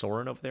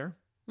Soarin' over there.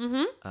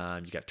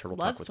 Mm-hmm. You got Turtle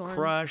Love Talk with Soarin'.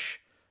 Crush.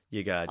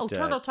 You got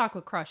Turtle Talk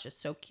with Crush is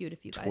so cute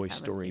if you guys Toy haven't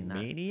Story seen that.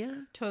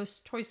 Mania.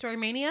 Toy Story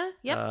Mania?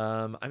 Yep.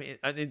 I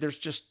mean,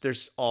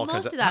 there's all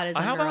kinds Most of that is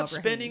How under about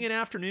spending overhang.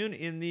 an afternoon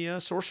in the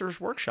Sorcerer's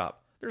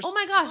Workshop? There's Oh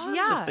my gosh, tons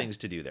yeah. of things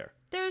to do there.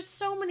 There's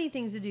so many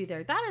things to do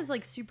there. That is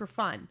like super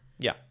fun.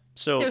 Yeah.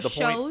 So There's the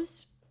point,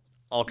 shows.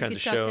 all You kinds get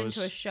of tucked shows.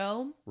 into a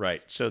show.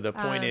 Right. So the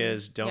point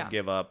is, don't yeah.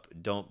 give up.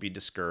 Don't be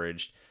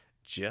discouraged.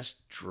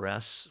 Just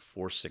dress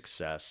for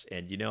success.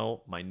 And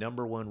my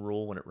number one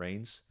rule when it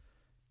rains,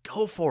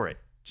 go for it.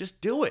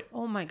 Just do it.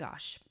 Oh my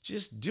gosh.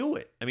 Just do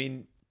it. I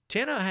mean,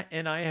 Tana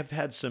and I have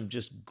had some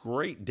just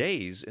great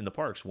days in the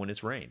parks when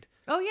it's rained.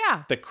 Oh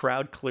yeah. The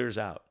crowd clears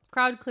out.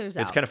 Crowd clears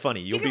out. It's kind of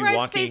funny. You You'll can be ride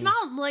walking, Space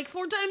Mountain like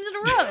 4 times in a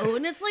row,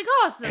 and it's like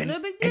awesome. No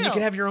big deal. and you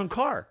can have your own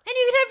car. And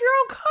you can have your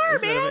own car,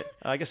 Isn't that man. amazing?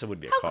 I guess it would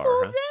be a How car.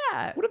 cool huh? is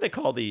that? What do they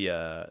call the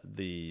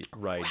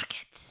ride?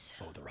 Rockets.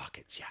 Oh, the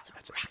rockets. Yeah,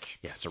 that's it. Rockets.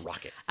 Yeah, it's a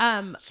rocket.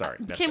 Can Sorry.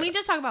 messed we that up.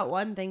 just talk about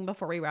one thing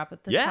before we wrap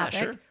up this Yeah, topic?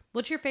 sure.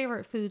 What's your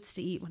favorite foods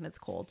to eat when it's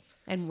cold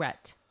and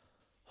wet?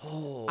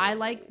 Oh, I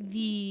like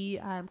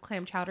the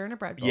clam chowder in a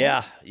bread bowl.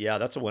 Yeah,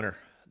 that's a winner.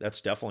 That's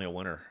definitely a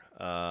winner.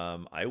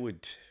 I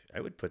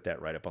would put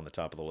that right up on the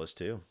top of the list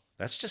too.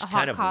 That's just A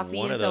kind hot of coffee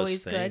one is of those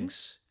always good.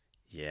 things.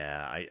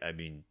 Yeah, I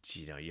mean,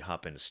 you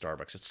hop into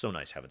Starbucks. It's so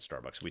nice having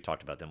Starbucks. We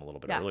talked about them a little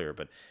bit earlier,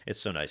 but it's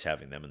so nice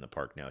having them in the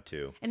park now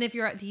too. And if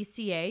you're at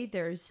DCA,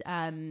 there's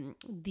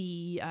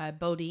the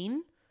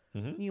Bodine.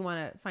 Mm-hmm. You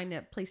want to find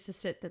a place to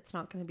sit that's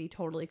not going to be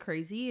totally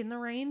crazy in the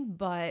rain,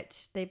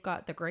 but they've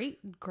got the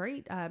great.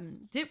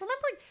 Didn't they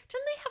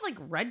have like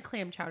red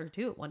clam chowder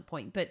too at one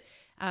point? But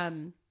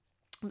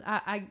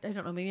I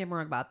don't know, maybe I'm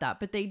wrong about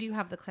that, but they do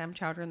have the clam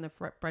chowder in the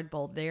bread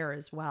bowl there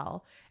as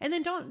well. And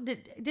then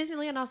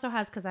Disneyland also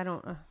has, because I'm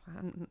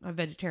a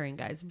vegetarian,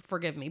 guys,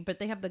 forgive me, but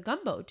they have the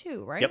gumbo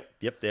too, right?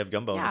 Yep, they have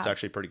gumbo. And it's Yeah.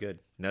 actually pretty good,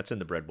 and that's in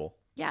the bread bowl.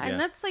 Yeah, and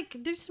that's like,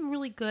 there's some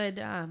really good,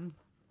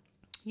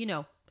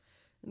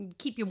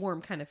 keep you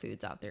warm kind of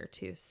foods out there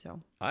too.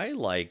 So I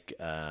like,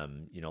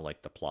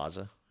 like the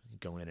Plaza. You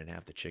go in and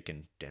have the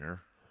chicken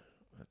dinner.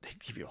 They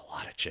give you a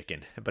lot of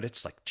chicken, but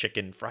it's like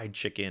fried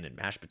chicken and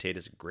mashed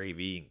potatoes and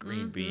gravy and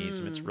green beans.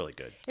 I mean, it's really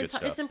good. Good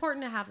stuff. it's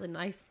important to have the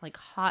nice like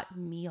hot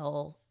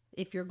meal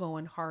if you're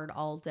going hard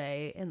all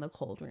day in the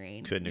cold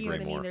rain. Couldn't you know agree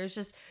what I mean? more. There's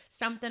just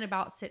something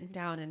about sitting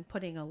down and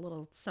putting a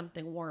little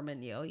something warm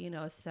in you,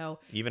 so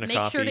Even a make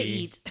coffee, sure to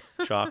eat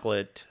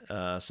chocolate,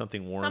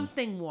 something warm.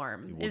 something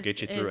warm. Will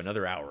get you through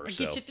another hour or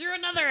so. Get you through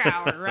another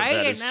hour, right? That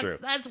and is true.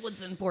 that's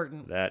what's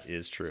important. That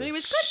is true. So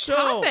anyways, good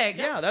topic.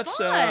 Yeah, That's that's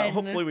fun.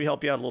 hopefully we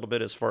help you out a little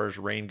bit as far as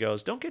rain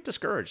goes. Don't get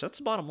discouraged. That's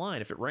the bottom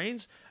line. If it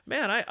rains,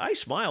 man, I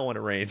smile when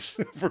it rains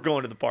for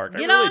going to the park.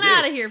 Get I really on do.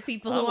 out of here,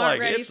 people I'm who aren't like,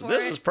 ready for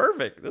this it. is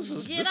perfect. This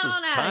is Get this is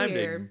on outta time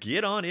here. to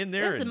get on in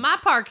there This is and my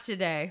park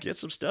today. get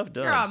some stuff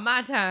done. You're on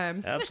my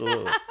time.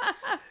 Absolutely.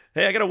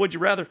 Hey, I got a would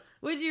you rather.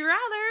 Would you rather?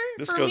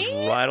 This for goes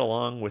me? right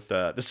along with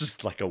this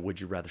is like a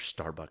would you rather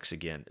Starbucks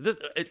again.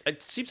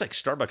 It seems like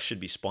Starbucks should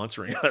be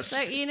sponsoring us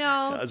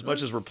But, as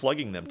much as we're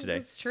plugging them today.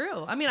 It's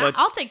true. I mean, But-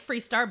 I'll take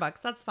free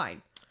Starbucks. That's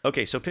fine.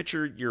 Okay, so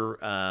picture you're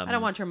I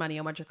don't want your money.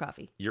 I want your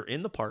coffee. you're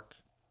in the park,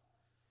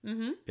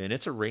 and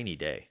it's a rainy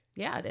day.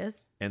 Yeah, it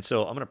is. And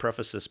so I'm going to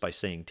preface this by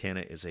saying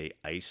Tana is a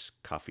iced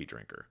coffee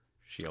drinker.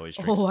 She always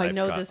drinks Oh, I iced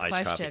know co- this iced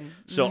coffee. question.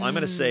 So I'm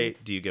going to say,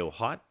 do you go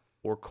hot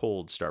or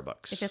cold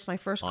Starbucks? If it's my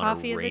first on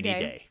coffee a of the rainy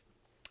day.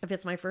 If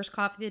it's my first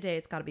coffee of the day,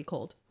 it's got to be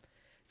cold.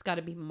 It's got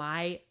to be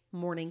my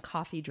morning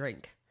coffee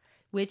drink,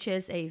 which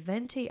is a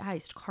venti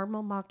iced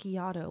caramel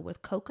macchiato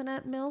with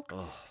coconut milk,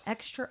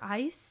 extra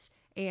ice,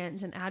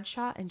 and an ad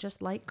shot, and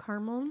just light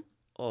caramel.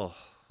 Oh,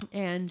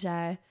 And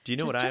do you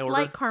know what I just order?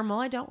 light caramel.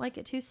 I don't like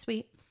it too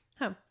sweet.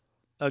 Huh.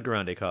 A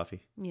grande coffee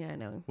Yeah, I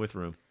know. with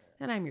room.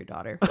 And I'm your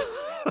daughter.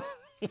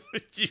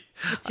 It's your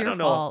I don't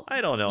fault. know.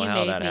 I don't know You how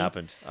made that me.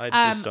 happened. I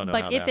just don't know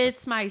but how if that happened.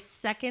 it's my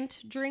second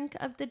drink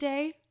of the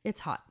day, it's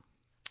hot.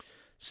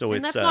 So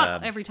And it's that's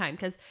not every time,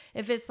 because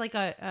if it's like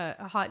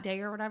a hot day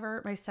or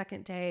whatever, my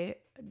second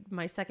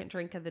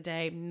drink of the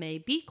day may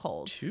be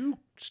cold. 2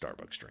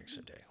 Starbucks drinks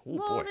a day. Oh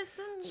Well, boy. that's,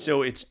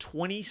 So it's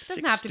 26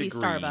 doesn't have to be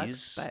degrees,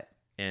 Starbucks, but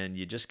and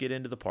you just get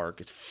into the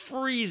park. It's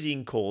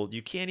freezing cold.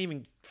 You can't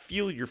even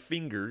feel your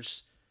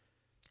fingers.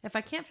 if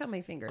I can't feel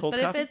my fingers, Cold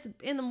but coffee? if it's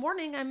in the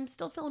morning, I'm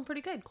still feeling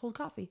pretty good. Cold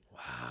coffee.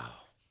 Wow.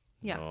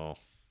 Yeah. Oh,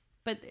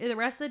 But the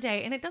rest of the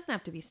day, and it doesn't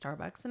have to be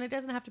Starbucks, and it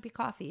doesn't have to be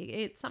coffee.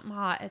 It's something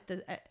hot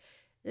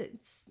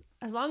it's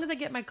as long as I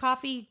get my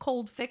coffee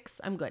cold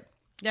fix, I'm good.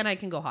 Then I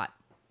can go hot.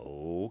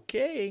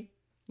 okay.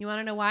 You want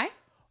to know why?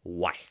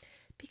 Why?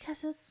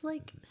 Because it's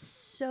like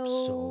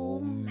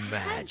so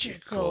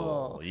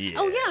magical. Yeah.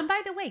 Oh yeah, and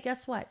by the way,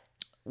 guess what?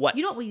 What?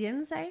 You know what we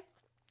didn't say?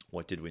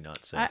 What did we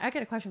not say? I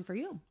got a question for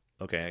you.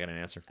 Okay, I got an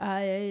answer.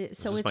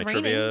 So this it's my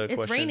raining. trivia It's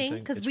question raining thing?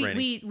 because It's we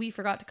raining.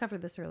 forgot to cover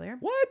this earlier.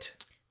 What?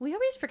 We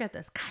always forget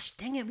this. Gosh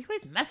dang it, we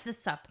always mess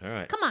this up. All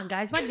right. Come on,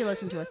 guys, why do you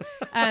listen to us?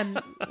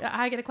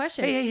 I get a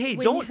question. Hey!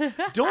 When-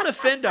 Don't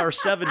offend our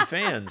 7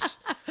 fans.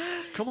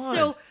 Come on.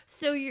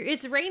 So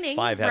it's raining.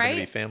 5 happen right? to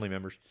be family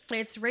members.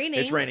 It's raining.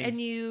 It's raining. And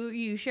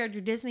you shared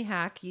your Disney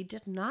hack. You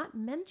did not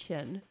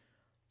mention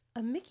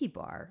a Mickey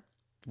bar.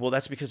 Well,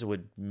 that's because it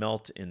would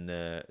melt when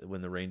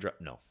the raindrop.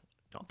 No.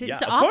 Yeah, It's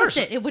the of course.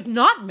 opposite. It would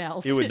not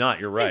melt. It would not.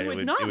 You're right. It would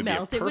It not would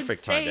melt. Be a It would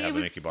perfect stay. time to have It a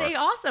would Mickey stay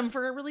bar. awesome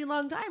for a really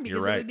long time because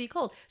it right. would be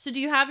cold. So, do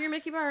you have your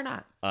Mickey bar or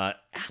not?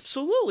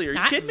 Absolutely. Are you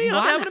Not- kidding me? no,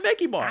 I'm having a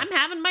Mickey bar. I'm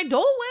having my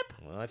Dole Whip.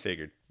 Well, I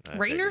figured.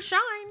 Rain or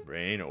shine.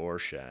 Rain or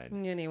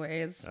shine.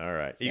 Anyways, All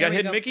right. You there got we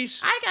hidden go. Mickeys?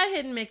 I got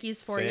hidden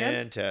Mickeys for you.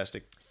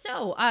 Fantastic.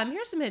 So,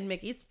 here's some hidden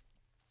Mickeys,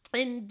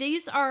 and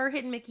these are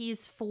hidden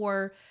Mickeys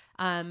for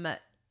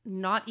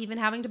not even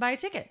having to buy a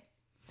ticket.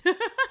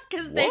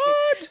 Because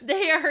What?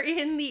 they are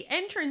in the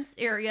entrance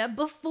area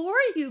before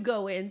you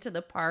go into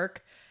the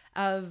park.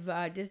 of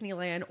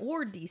Disneyland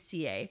or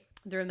DCA.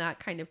 They're in that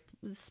kind of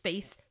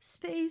space.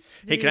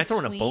 Hey, can I throw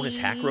in a bonus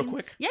hack real between-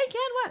 quick? Yeah, you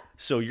can. What?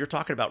 So you're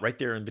talking about right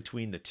there in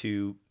between the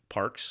two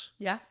parks.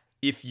 Yeah.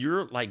 If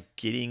you're like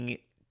getting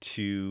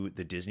to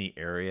the Disney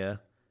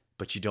area,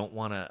 but you don't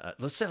want to,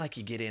 let's say like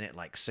you get in at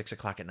like 6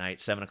 o'clock at night,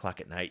 7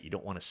 o'clock at night, you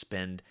don't want to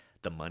spend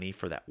the money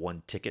for that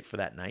one ticket for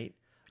that night,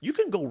 you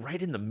can go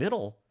right in the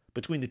middle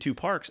between the two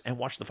parks and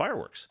watch the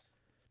fireworks.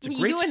 It's a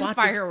great You and spot.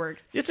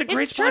 fireworks. It's a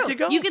great spot true. to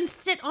go. You can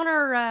sit on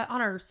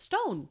our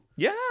stone.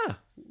 Yeah.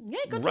 Yeah,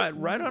 go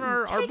Right on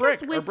our take brick.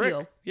 us with our brick.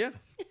 you. Yeah.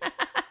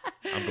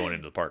 I'm going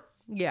into the park.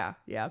 Yeah.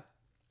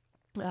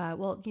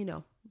 Well, you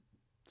know,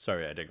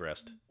 Sorry, I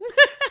digressed.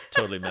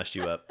 Totally messed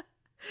you up.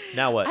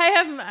 Now what? I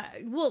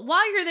have well,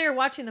 while you're there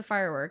watching the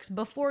fireworks,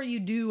 before you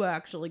do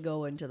actually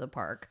go into the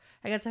park,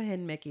 I got some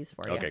hidden Mickeys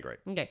for you. Okay, great.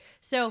 Okay,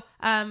 so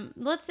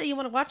let's say you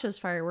want to watch those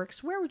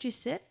fireworks. Where would you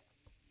sit?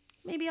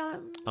 Maybe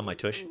on my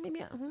tush?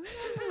 Maybe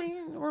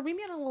or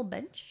maybe on a little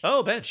bench.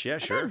 Oh, bench. Yeah,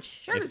 sure.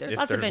 bench, sure. If There's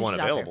lots of there's one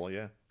benches out there. available,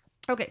 yeah.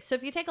 Okay, so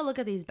if you take a look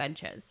at these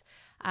benches,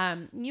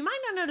 you might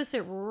not notice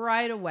it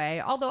right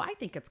away, although I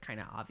think it's kind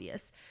of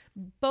obvious.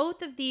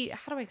 Both of the,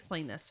 how do I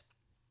explain this?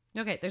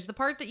 Okay, there's the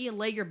part that you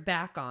lay your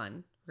back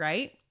on,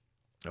 right?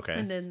 Okay.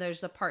 And then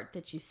there's the part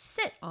that you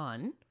sit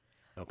on.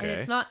 Okay. And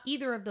it's not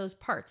either of those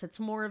parts. It's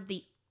more of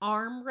the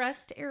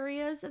armrest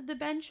areas of the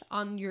bench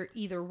on your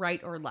either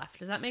right or left.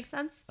 Does that make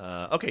sense?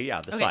 Okay,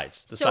 yeah, the Okay,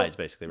 sides. The so sides,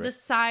 basically, right? The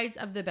sides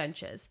of the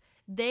benches.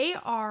 They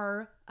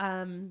are,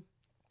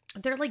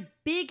 they're like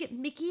big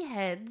Mickey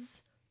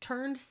heads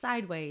turned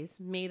sideways,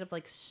 made of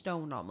like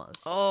stone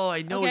almost. Oh,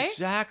 I know Okay?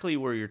 exactly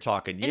where you're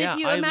talking. And Yeah, if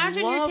you I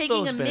imagine love you're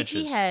taking those a benches.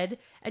 Mickey head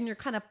and you're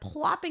kind of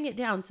plopping it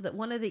down so that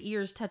one of the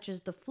ears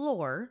touches the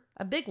floor,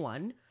 a big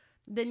one,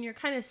 then you're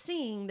kind of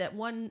seeing that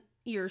one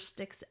ear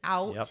sticks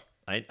out. Yep.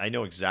 I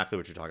know exactly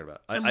what you're talking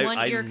about. And I one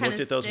ear looked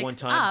kinda at those one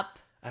sticks time. up.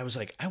 I was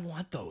like, I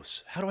want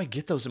those. How do I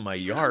get those in my I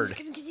was yard?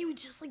 gonna- Can you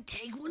just like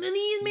take one of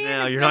these, man?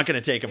 No, It's you're like- not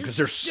going to take them because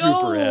they're it's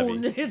super heavy.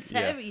 stone. It's Yeah.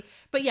 heavy.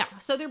 But yeah,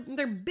 so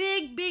they're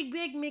big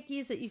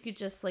Mickeys that you could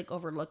just like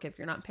overlook if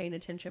you're not paying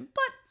attention.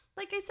 But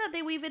like I said,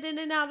 they weave it in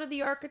and out of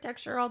the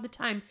architecture all the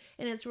time,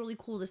 and it's really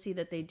cool to see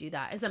that they do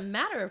that. As a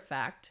matter of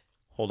fact,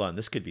 Hold on,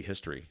 this could be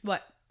history.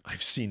 what?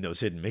 I've seen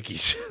those hidden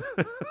Mickeys.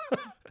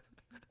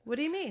 What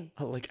do you mean?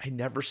 Like, I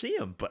never see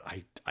them, but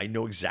I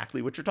know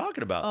exactly what you're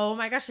talking about. Oh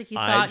my gosh, like you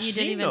saw I've it and you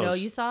didn't seen even know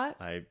those. you saw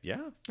it?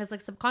 Yeah, It's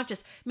like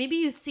subconscious. Maybe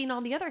you've seen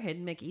all the other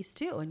hidden Mickeys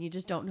too, and you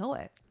just don't know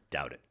it.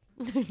 doubt it.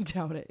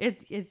 Doubt it.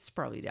 It's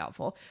probably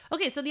doubtful.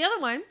 Okay, so the other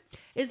one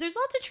is there's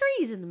lots of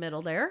trees in the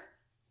middle there.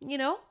 You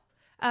know,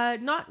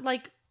 not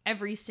like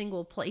every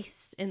single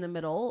place in the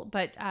middle,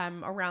 but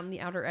around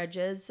the outer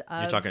edges.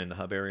 You're talking in the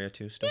hub area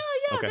too, still?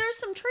 Yeah, Okay. there's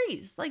some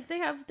trees. Like they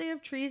have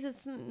trees.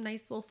 It's a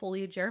nice little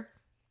foliage there.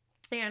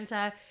 And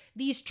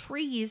these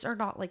trees are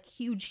not like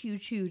huge,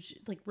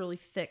 like really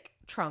thick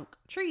trunk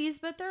trees,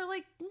 but they're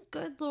like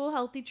good little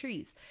healthy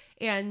trees.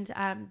 And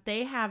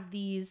they have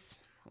these,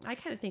 I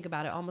kind of think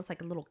about it almost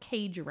like a little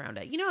cage around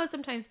it. You know how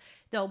sometimes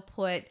they'll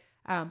put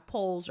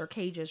poles or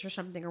cages or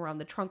something around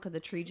the trunk of the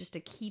tree just to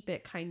keep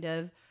it kind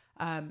of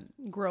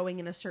growing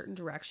in a certain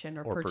direction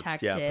or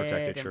protected.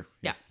 protected, and- sure.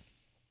 Yeah.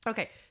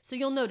 Okay, so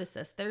you'll notice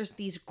this. There's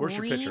these Where's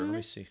green. your picture? Let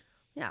me see.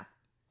 Yeah.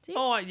 See?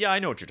 Oh, yeah, I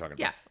know what you're talking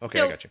Yeah. about. Okay,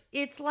 so I got you.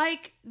 It's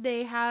like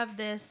they have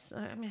this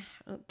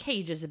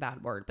cage is a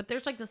bad word, but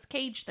there's like this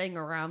cage thing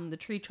around the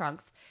tree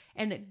trunks,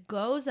 and it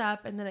goes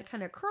up and then it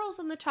kind of curls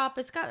on the top.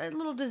 It's got a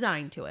little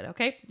design to it.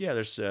 Okay. Yeah,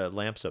 there's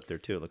lamps up there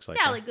too, it looks like.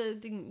 Yeah, huh?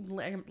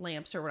 like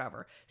lamps or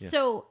whatever.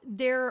 So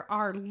there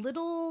are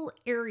little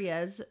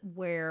areas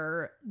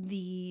where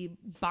the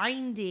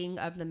binding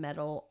of the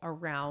metal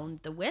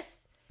around the width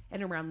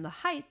and around the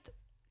height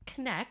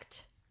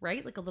connect,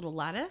 right? Like a little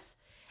lattice.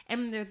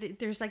 And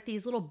there's like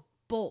these little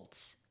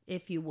bolts,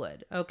 if you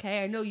would.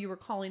 Okay. I know you were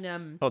calling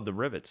them Oh, the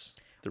rivets.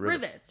 The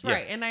rivets. Yeah.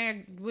 right. And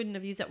I wouldn't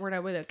have used that word. I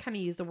would have kind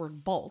of used the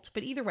word bolt.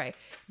 But either way,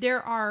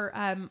 there are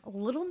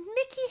little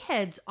Mickey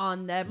heads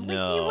on them. Like you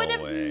No would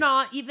have way.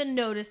 not even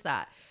noticed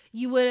that.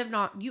 You would have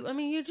not.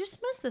 You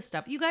just missed this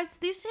stuff. You guys,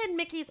 these hidden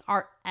Mickeys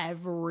are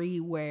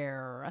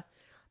everywhere.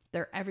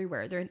 They're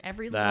everywhere. They're in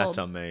every That's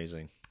little.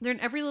 amazing. They're in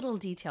every little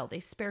detail. They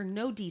spare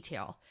no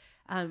detail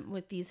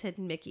with these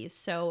hidden Mickeys.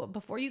 So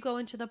before you go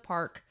into the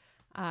park,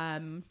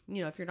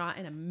 if you're not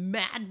in a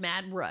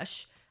mad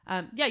rush,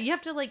 you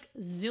have to like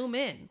zoom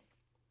in.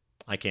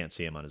 I can't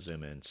see him on a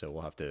zoom in, so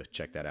we'll have to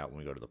check that out when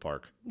we go to the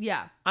park.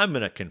 Yeah. I'm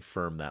going to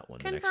confirm that one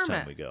the next Confirm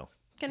time it. we go.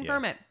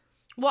 Confirm it.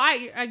 Well,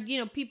 I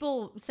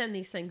people send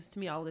these things to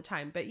me all the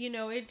time, but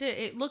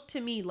it looked to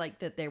me like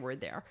that they were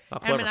there. Oh,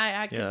 I mean, clever.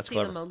 I could that's see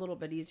clever. them a little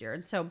bit easier,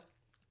 and so,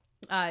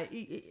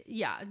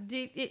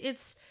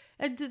 it's.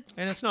 And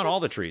it's not all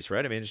the trees,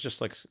 right? I mean, it's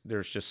just like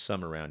there's just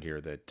some around here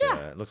that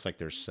it looks like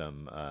there's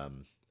some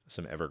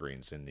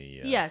evergreens in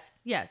the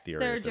yes, the there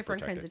are areas that are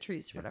different kinds of protected.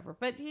 trees, or whatever.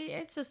 But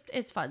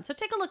it's fun. So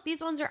take a look.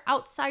 These ones are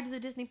outside of the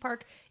Disney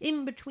park.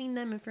 In between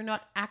them, if you're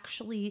not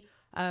actually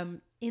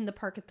in the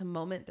park at the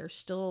moment, there's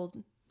still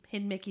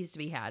hidden Mickeys to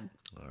be had.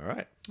 All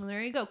right. Well,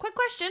 there you go. Quick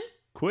question.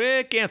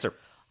 Quick answer.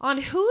 On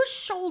whose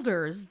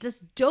shoulders does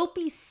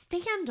Dopey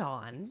stand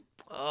on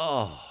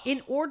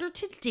in order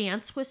to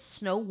dance with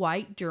Snow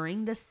White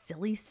during the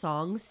silly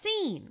song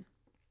scene?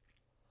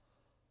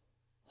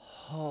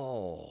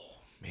 Oh,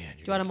 man.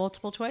 Do you want a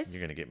multiple choice? You're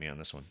going to get me on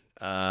this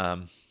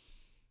one.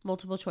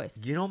 Multiple choice.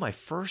 You know,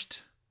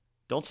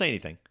 don't say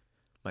anything.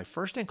 My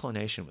first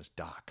inclination was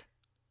Doc.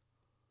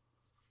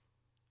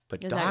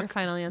 But Is Doc, that your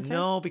final answer?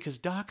 No, because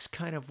Doc's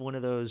kind of one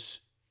of those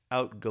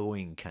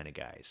outgoing kind of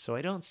guys. So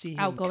I don't see him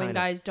Outgoing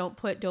guys don't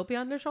put Dopey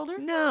on their shoulder?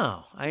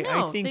 No, I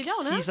think they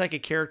don't, huh? he's like a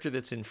character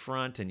that's in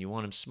front and you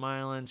want him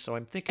smiling. So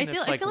I'm thinking I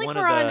it's feel like like one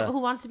we're of the... on Who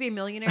Wants to Be a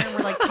Millionaire and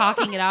we're like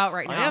talking it out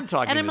right now. I am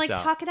talking And I'm this like,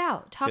 out. talk it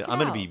out. Talk it out. I'm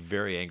going to be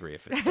very angry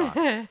if it's Doc.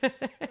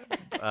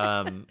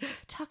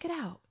 Talk it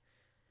out.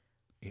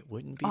 It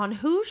wouldn't be... On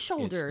whose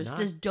shoulders not-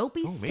 does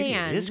Dopey maybe it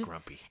stand is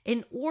Grumpy.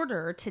 in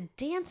order to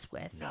dance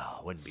with No,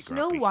 it wouldn't be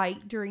Snow Grumpy.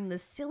 White during the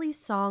silly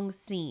song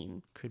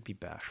scene? Could be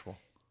Bashful.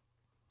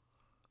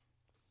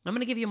 I'm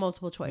going to give you a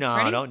multiple choice. No,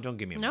 Ready? don't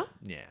give me a... No?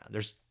 Yeah,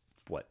 there's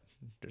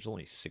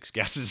only 6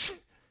 guesses.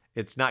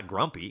 It's not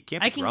Grumpy. It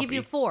can't be I can Grumpy. give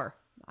you 4.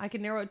 I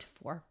can narrow it to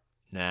 4.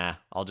 Nah,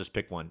 I'll just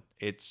pick one.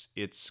 It's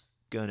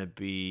gonna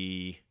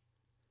be...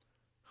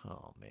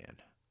 Oh, man.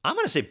 I'm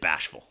gonna say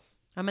Bashful.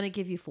 I'm going to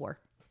give you 4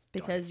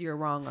 because you're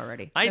wrong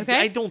already. I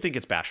Okay? don't think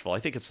it's Bashful. I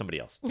think it's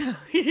somebody else. Wow.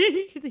 I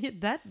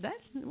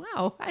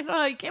don't know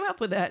how you came up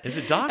with that. Is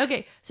it Doc?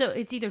 Okay, so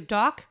it's either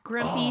Doc,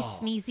 Grumpy,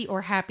 Sneezy,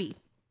 or Happy.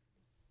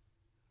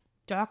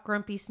 Doc,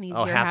 Grumpy, Sneezy,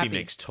 Oh, or Happy Happy.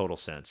 makes total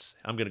sense.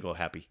 I'm gonna go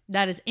Happy.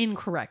 That is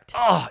incorrect.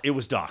 Oh, it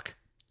was Doc.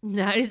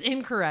 That is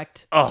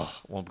incorrect. Oh,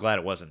 well, I'm glad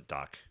it wasn't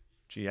Doc.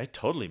 Gee, I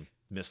totally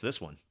missed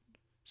this one.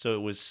 So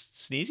it was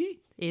Sneezy?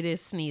 It is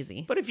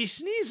Sneezy. But if he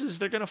sneezes,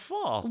 they're gonna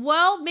fall.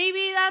 Well,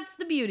 maybe that's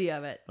the beauty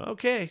of it.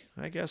 Okay,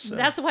 I guess so.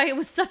 That's why it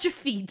was such a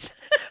feet.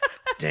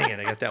 Dang it,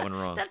 I got that one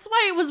wrong. That's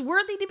why it was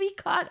worthy to be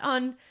caught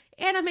on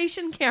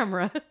animation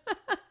camera.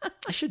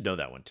 I should know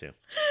that one too.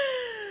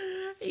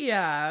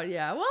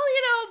 Yeah. Well,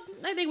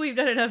 I think we've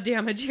done enough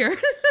damage here.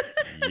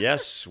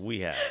 Yes, we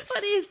have. What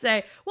do you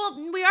say?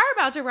 Well, we are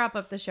about to wrap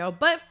up the show,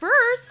 but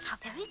first,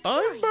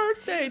 On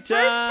birthday time. first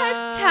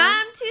it's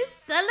time to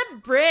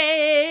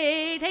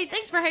celebrate. Hey,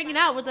 thanks for hanging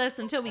out with us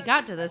until we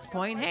got to this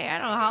point. Hey, I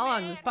don't know how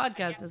long this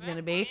podcast is going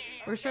to be.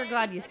 We're sure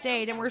glad you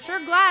stayed, and we're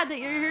sure glad that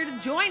you're here to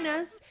join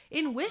us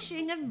in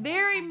wishing a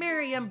very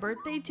merry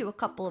birthday to a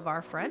couple of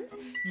our friends,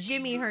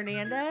 Jimmy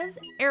Hernandez,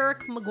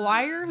 Eric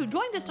McGuire, who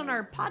joined us on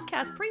our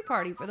podcast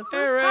pre-party for the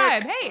first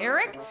Eric. time. Hey,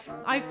 Eric.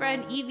 My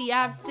friend Evie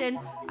Abston,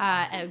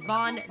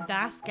 Yvonne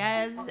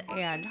Vasquez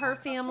and her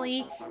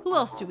family. Who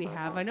else do we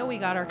have? I know we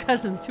got our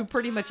cousins who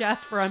pretty much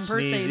ask for on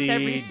birthdays Sneezy,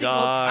 every single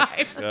Doc,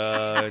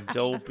 time.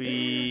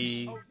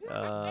 Dopey.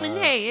 And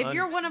hey, if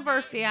you're one of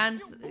our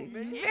fans,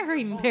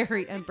 very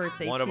merry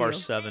birthday one to of you. our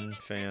 7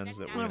 fans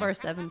that One of our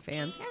 7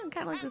 fans. Yeah,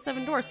 kind of like the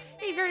 7 Doors.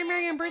 Hey, very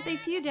merry birthday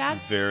to you, Dad.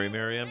 Very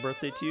merry on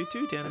birthday to you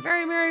too, Dana.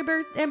 Very merry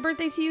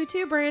birthday to you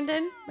too,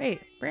 Brandon.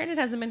 Wait, Brandon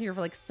hasn't been here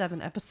for like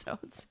 7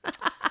 episodes.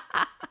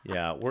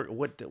 Yeah,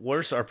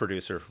 where's our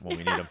producer when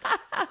we need him?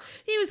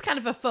 He was kind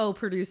of a faux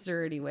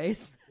producer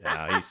anyways.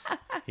 Yeah,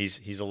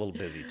 he's a little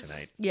busy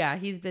tonight. Yeah,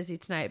 he's busy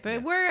tonight.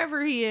 But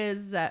wherever he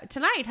is,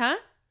 tonight, huh?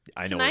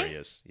 I know where he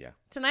is. Yeah.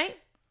 Tonight?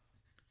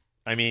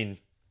 I mean,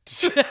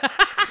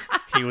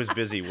 he was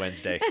busy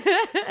Wednesday.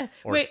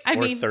 Or, Wait, I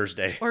or mean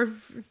Thursday. Or I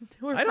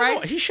Friday. don't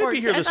know. He should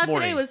be here this I thought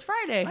morning. today was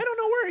Friday. I don't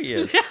know where he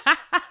is.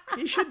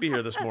 He should be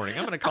here this morning.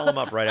 I'm going to call him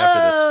up right after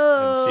this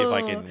and see if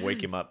I can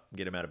wake him up,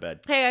 get him out of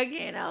bed.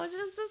 Hey,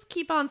 just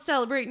keep on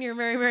celebrating your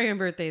merry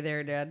birthday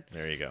there, Dad.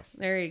 There you go.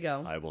 There you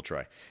go. I will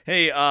try.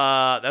 Hey,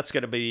 that's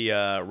going to be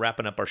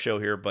wrapping up our show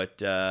here,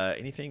 but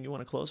anything you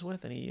want to close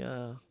with? Any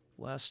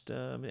last...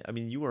 I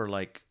mean, you are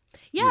like...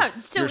 Yeah,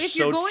 so you're if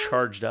so you're going...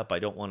 charged up, I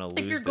don't want to lose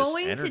If you're this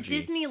going to energy.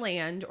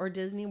 Disneyland or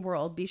Disney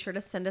World, be sure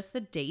to send us the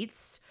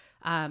dates,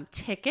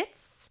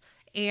 tickets,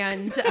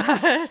 and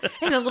a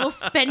little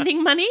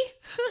spending money.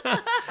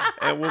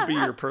 And we'll be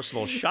your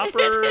personal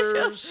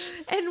shoppers.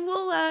 And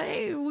we'll,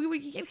 who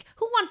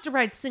wants to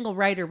ride single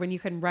rider when you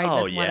can ride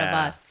Oh, with yeah. one of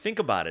us? Think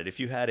about it. If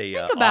you had a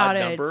about odd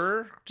it.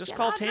 number, just Yeah,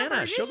 call odd Tana.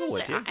 number. She'll go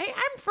with you.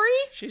 I'm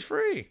free. She's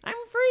free. I'm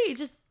free.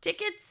 Just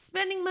tickets,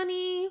 spending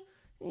money,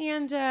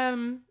 and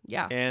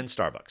yeah. And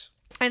Starbucks.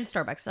 And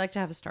Starbucks. I like to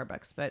have a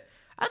Starbucks, but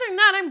other than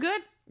that, I'm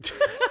good.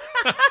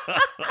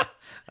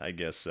 I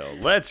guess so.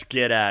 Let's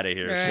get out of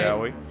here, All right. shall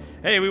we?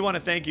 Hey, we want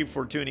to thank you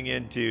for tuning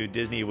in to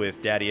Disney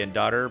with Daddy and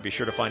Daughter. Be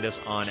sure to find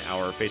us on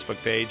our Facebook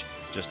page.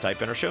 Just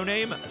type in our show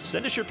name,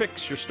 send us your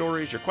pics, your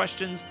stories, your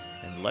questions,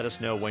 and let us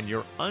know when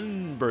your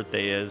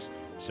unbirthday is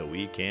so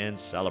we can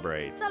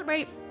celebrate.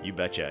 Celebrate. You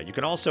betcha. You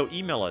can also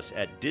email us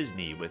at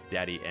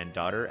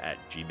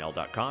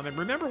disneywithdaddyanddaughter@gmail.com. And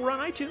remember, we're on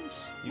iTunes.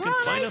 You can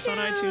find us on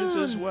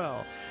iTunes as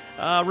well.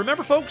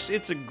 Remember, folks,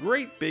 it's a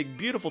great, big,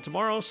 beautiful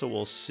tomorrow, so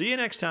we'll see you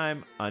next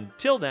time.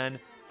 Until then,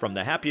 from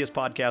the happiest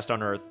podcast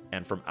on earth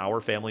and from our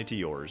family to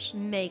yours.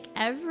 Make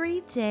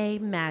every day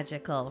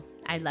magical.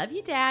 I love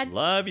you, Dad.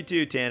 Love you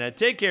too, Tana.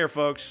 Take care,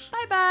 folks.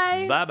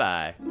 Bye-bye.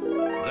 Bye-bye.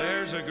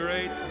 There's a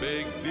great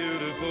big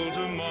beautiful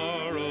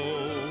tomorrow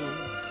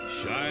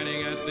shining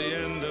at the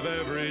end of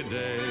every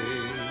day.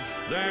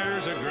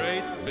 There's a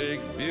great, big,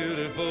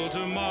 beautiful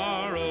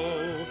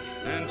tomorrow,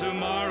 and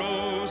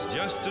tomorrow's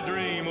just a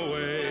dream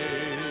away.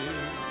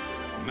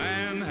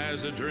 Man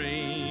has a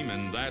dream,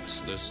 and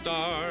that's the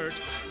start.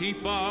 He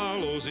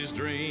follows his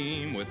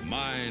dream with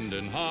mind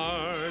and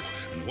heart.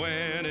 And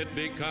when it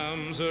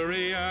becomes a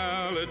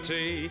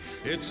reality,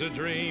 it's a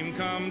dream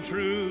come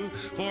true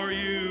for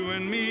you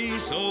and me.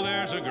 So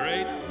there's a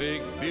great,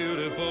 big,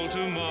 beautiful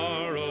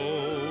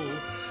tomorrow,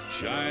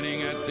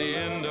 shining at the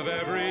end of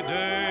every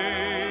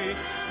day.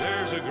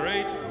 There's a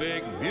great,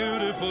 big,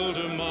 beautiful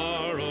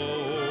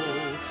tomorrow,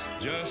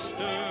 just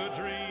a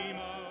dream.